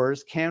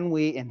herbivores, can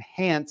we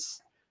enhance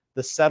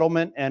the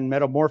settlement and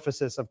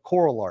metamorphosis of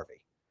coral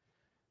larvae?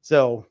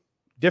 So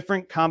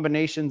different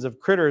combinations of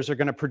critters are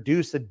going to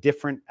produce a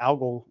different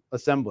algal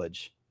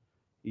assemblage.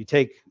 You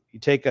take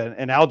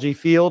an algae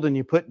field and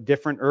you put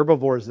different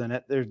herbivores in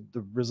it,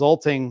 the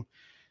resulting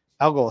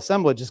algal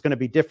assemblage is going to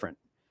be different.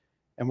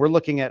 And we're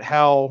looking at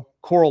how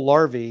coral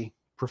larvae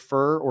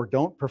prefer or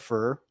don't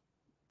prefer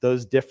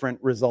those different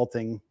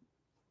resulting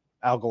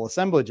algal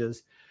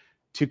assemblages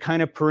to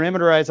kind of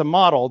parameterize a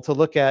model to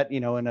look at,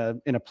 in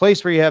a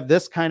place where you have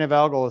this kind of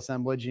algal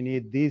assemblage, you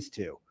need these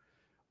two,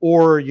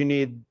 or you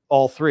need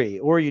all three,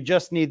 or you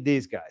just need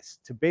these guys,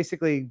 to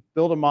basically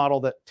build a model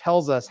that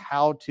tells us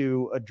how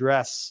to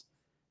address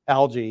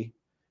algae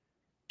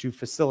to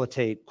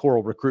facilitate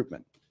coral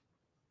recruitment.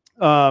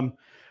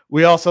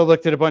 We also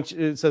looked at a bunch,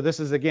 so this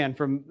is again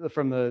from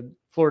the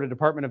Florida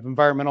Department of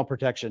Environmental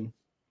Protection,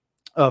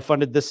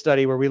 funded this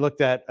study where we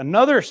looked at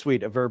another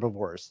suite of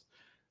herbivores,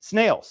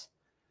 snails,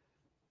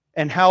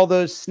 and how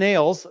those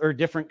snails, or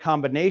different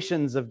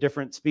combinations of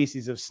different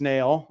species of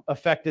snail,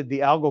 affected the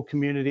algal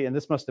community. And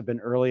this must have been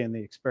early in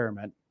the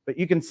experiment. But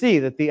you can see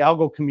that the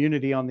algal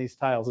community on these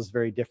tiles is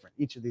very different.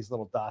 Each of these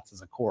little dots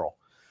is a coral.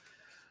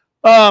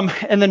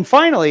 And then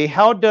finally,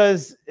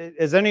 is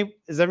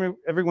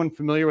everyone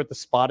familiar with the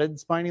spotted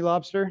spiny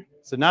lobster?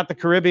 So not the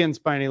Caribbean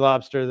spiny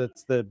lobster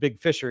that's the big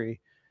fishery.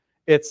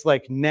 It's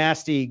like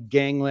nasty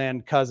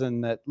gangland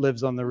cousin that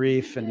lives on the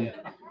reef and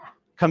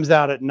comes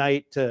out at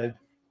night to,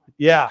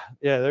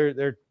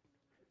 they're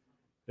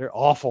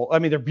awful. I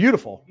mean, they're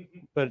beautiful,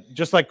 but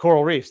just like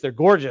coral reefs, they're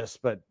gorgeous,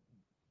 but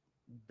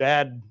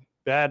bad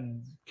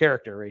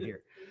character right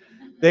here.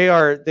 They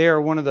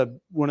are one of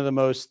the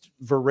most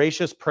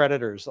voracious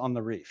predators on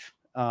the reef.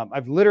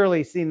 I've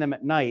literally seen them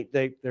at night.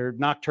 They're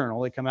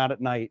nocturnal. They come out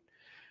at night,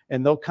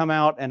 and they'll come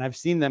out, and I've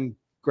seen them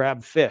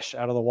grab fish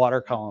out of the water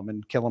column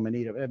and kill them and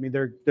eat them. I mean,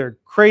 they're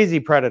crazy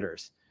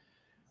predators.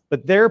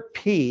 But their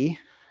pee,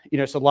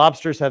 so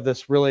lobsters have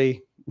this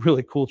really,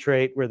 really cool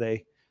trait where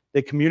they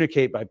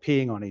communicate by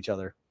peeing on each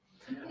other.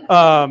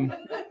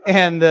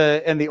 And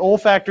the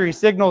olfactory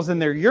signals in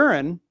their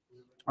urine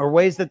are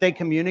ways that they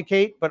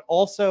communicate, but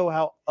also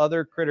how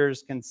other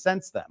critters can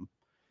sense them.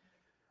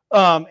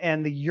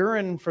 And the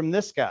urine from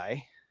this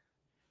guy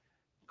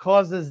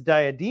causes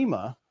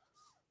diadema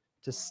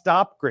to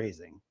stop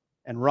grazing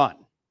and run.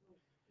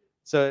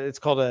 So it's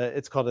called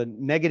a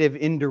negative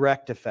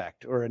indirect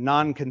effect, or a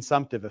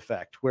non-consumptive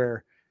effect,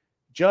 where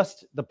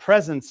just the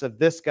presence of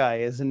this guy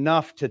is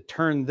enough to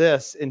turn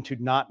this into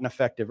not an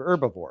effective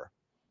herbivore.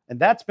 And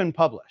that's been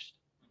published.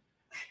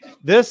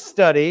 This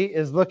study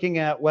is looking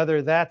at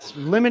whether that's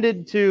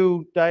limited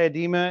to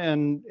diadema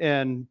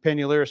and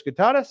Panularis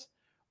guttatus,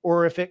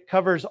 or if it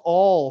covers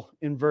all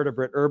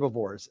invertebrate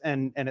herbivores.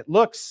 And it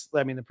looks,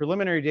 I mean, the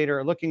preliminary data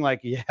are looking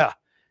like,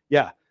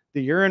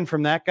 the urine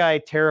from that guy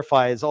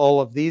terrifies all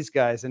of these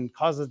guys and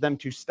causes them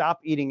to stop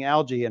eating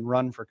algae and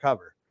run for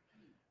cover,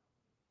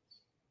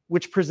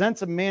 which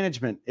presents a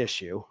management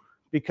issue,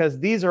 because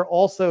these are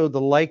also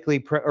the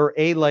likely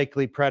a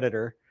likely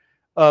predator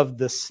of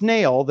the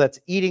snail that's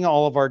eating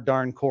all of our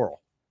darn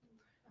coral.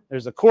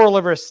 There's a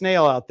corallivorous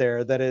snail out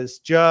there that is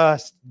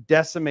just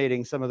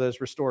decimating some of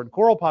those restored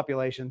coral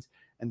populations,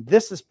 and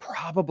this is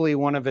probably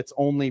one of its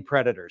only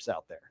predators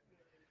out there.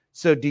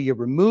 So do you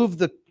remove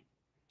the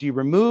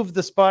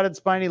spotted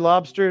spiny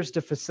lobsters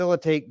to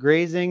facilitate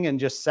grazing and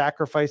just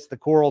sacrifice the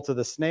coral to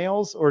the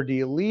snails, or do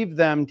you leave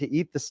them to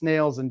eat the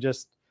snails and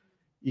just,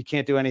 you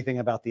can't do anything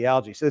about the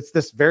algae? So it's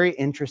this very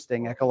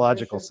interesting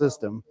ecological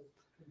system.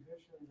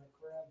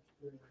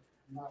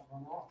 Not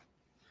run off.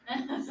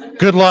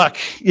 Good luck.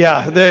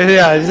 Yeah.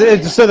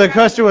 So the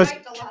question was,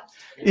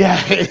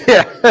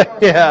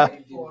 yeah.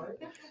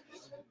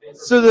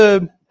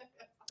 So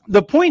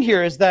the point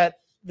here is that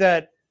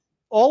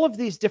all of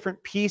these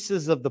different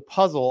pieces of the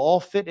puzzle all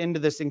fit into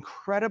this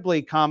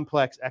incredibly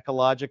complex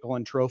ecological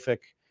and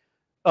trophic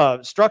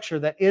structure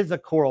that is a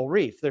coral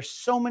reef. There's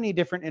so many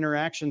different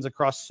interactions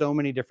across so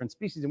many different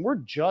species, and we're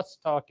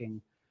just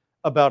talking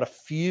about a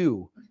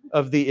few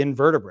of the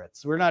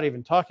invertebrates. We're not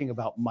even talking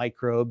about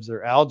microbes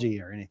or algae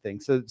or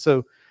anything.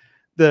 So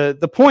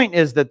the point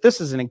is that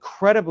this is an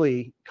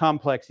incredibly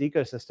complex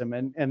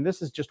ecosystem, and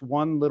this is just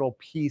one little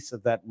piece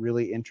of that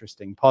really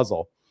interesting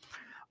puzzle.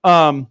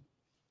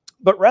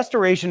 But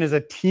restoration is a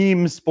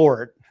team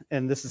sport,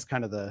 and this is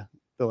kind of the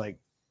like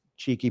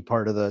cheeky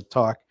part of the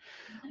talk,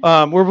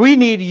 where we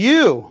need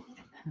you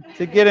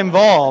to get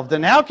involved.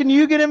 And how can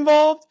you get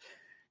involved?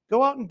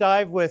 Go out and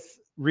dive with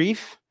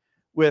Reef,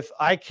 with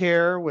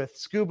iCare, with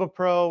Scuba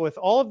Pro, with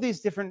all of these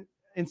different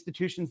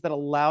institutions that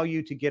allow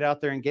you to get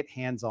out there and get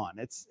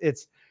hands-on.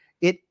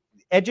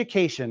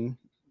 Education,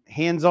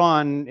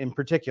 hands-on in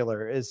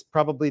particular, is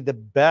probably the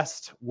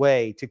best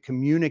way to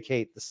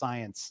communicate the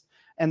science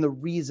and the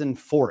reason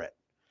for it.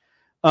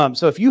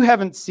 So if you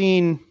haven't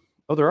seen,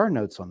 there are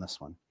notes on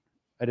this one.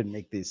 I didn't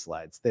make these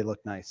slides. They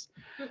look nice.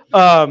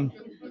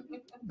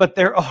 But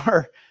there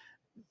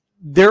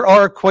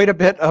are quite a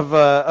bit of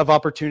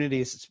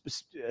opportunities,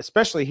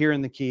 especially here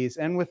in the Keys,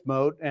 and with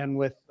Moat, and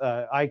with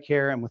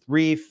iCare, and with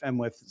Reef, and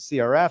with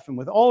CRF, and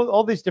with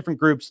all these different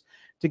groups,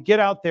 to get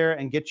out there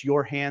and get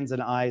your hands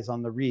and eyes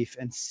on the reef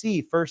and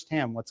see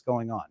firsthand what's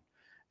going on,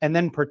 and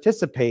then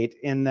participate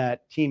in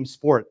that team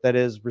sport that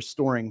is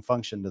restoring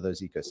function to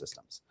those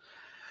ecosystems.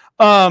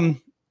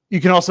 You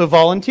can also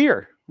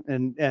volunteer,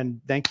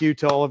 and thank you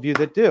to all of you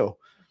that do.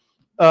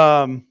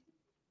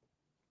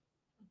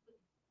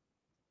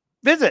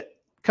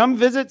 Come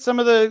visit some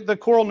of the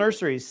coral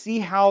nurseries, see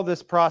how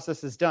this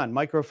process is done,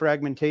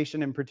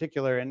 microfragmentation in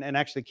particular. And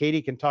actually,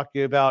 Katie can talk to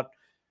you about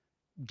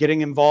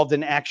getting involved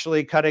in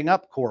actually cutting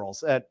up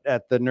corals at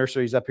the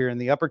nurseries up here in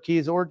the Upper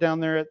Keys, or down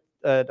there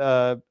at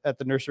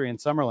the nursery in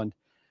Summerland.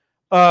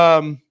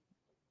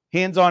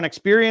 Hands-on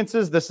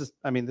experiences. This is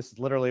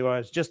literally what I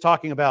was just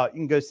talking about. You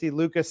can go see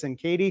Lucas and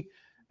Katie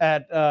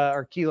at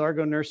our Key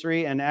Largo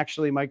nursery and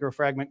actually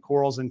microfragment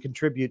corals and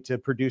contribute to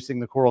producing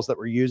the corals that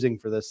we're using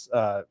for this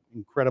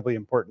incredibly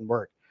important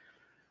work.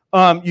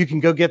 You can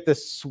go get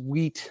this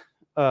sweet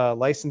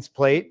license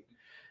plate,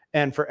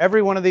 and for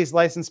every one of these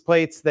license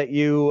plates that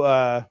you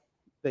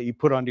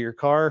put onto your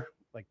car,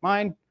 like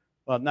mine,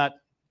 well, not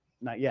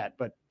yet,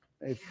 but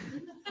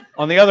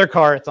On the other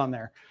car, it's on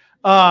there.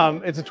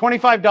 It's a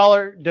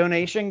 $25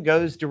 donation,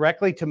 goes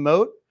directly to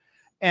Moat,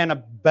 and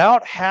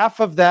about half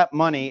of that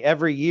money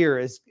every year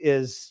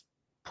is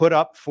put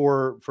up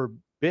for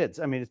bids.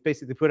 I mean, it's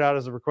basically put out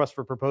as a request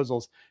for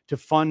proposals to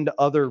fund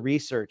other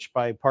research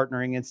by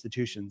partnering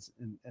institutions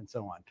and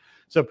so on.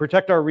 So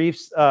Protect Our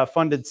Reefs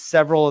funded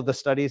several of the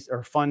studies,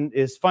 or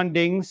is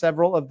funding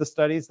several of the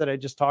studies that I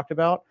just talked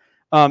about,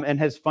 and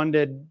has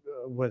funded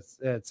with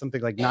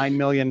something like $9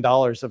 million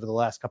over the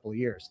last couple of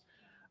years.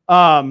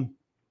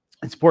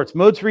 It supports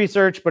Moat's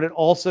research, but it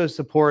also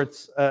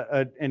supports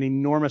an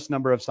enormous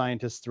number of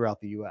scientists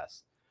throughout the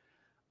U.S.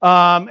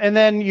 And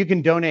then you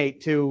can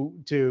donate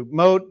to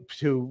Moat,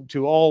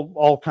 to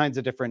all kinds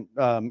of different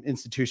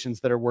institutions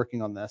that are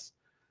working on this.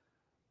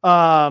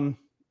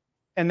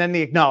 And then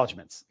the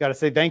acknowledgments. Got to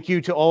say thank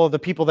you to all of the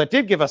people that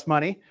did give us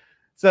money.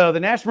 So the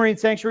National Marine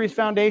Sanctuaries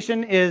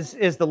Foundation is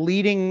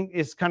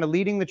kind of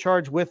leading the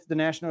charge with the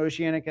National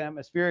Oceanic and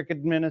Atmospheric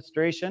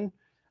Administration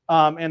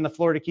and the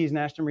Florida Keys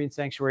National Marine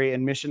Sanctuary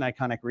and Mission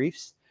Iconic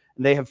Reefs.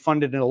 And they have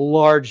funded a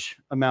large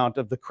amount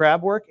of the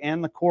crab work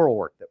and the coral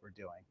work that we're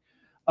doing.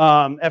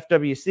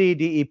 FWC,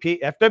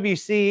 DEP,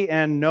 FWC,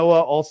 and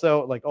NOAA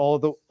also, like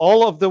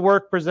all of the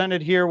work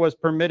presented here was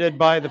permitted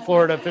by the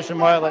Florida Fish and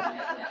Wildlife.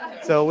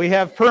 So we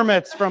have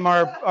permits from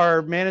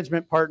our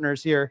management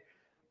partners here.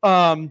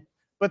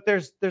 But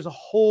there's a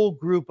whole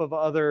group of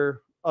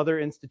other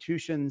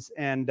institutions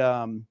and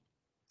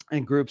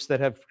groups that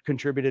have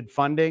contributed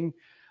funding,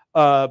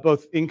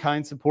 both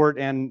in-kind support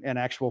and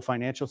actual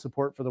financial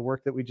support for the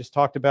work that we just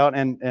talked about,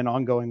 and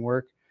ongoing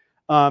work.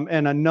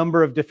 And a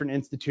number of different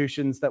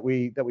institutions that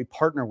we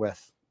partner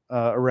with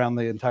around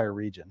the entire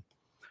region.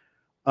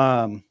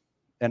 And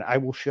I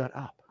will shut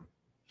up.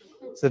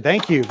 So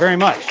thank you very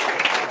much.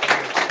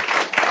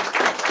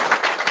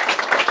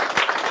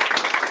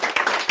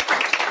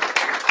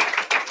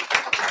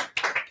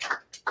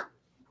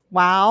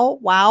 Wow,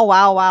 wow,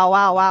 wow, wow,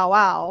 wow, wow,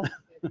 wow.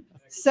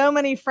 So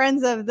many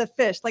friends of the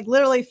fish, like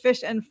literally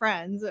fish and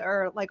friends,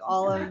 or like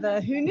all of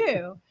the who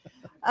knew.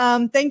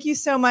 Thank you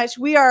so much.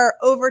 We are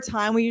over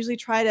time. We usually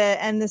try to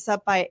end this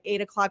up by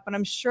 8 o'clock, but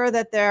I'm sure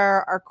that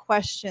there are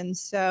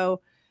questions. So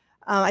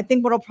I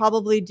think what I'll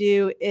probably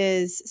do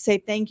is say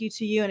thank you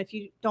to you. And if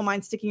you don't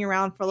mind sticking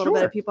around for a little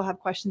bit, if people have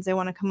questions, they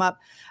want to come up.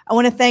 I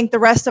want to thank the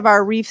rest of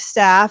our Reef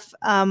staff,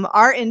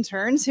 our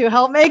interns who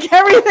help make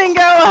everything go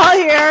well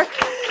here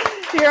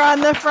on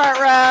the front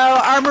row,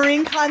 our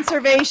marine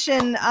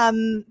conservation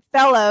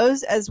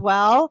fellows as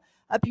well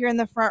up here in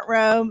the front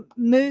row.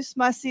 Moose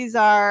Mussey's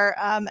our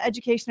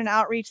education and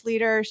outreach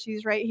leader.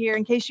 She's right here.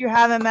 In case you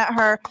haven't met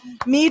her,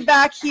 Mead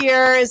back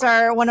here is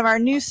one of our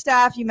new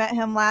staff. You met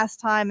him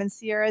last time, and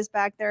Sierra's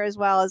back there as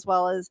well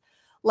as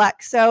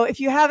Lex. So if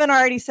you haven't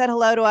already said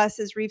hello to us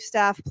as Reef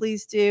staff,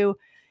 please do.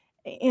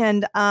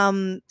 And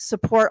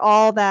support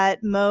all that.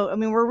 I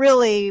mean,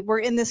 we're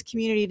in this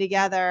community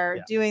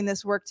together, doing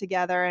this work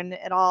together, and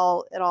it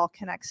all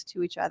connects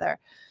to each other.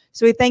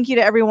 So we thank you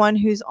to everyone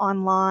who's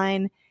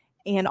online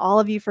and all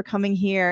of you for coming here.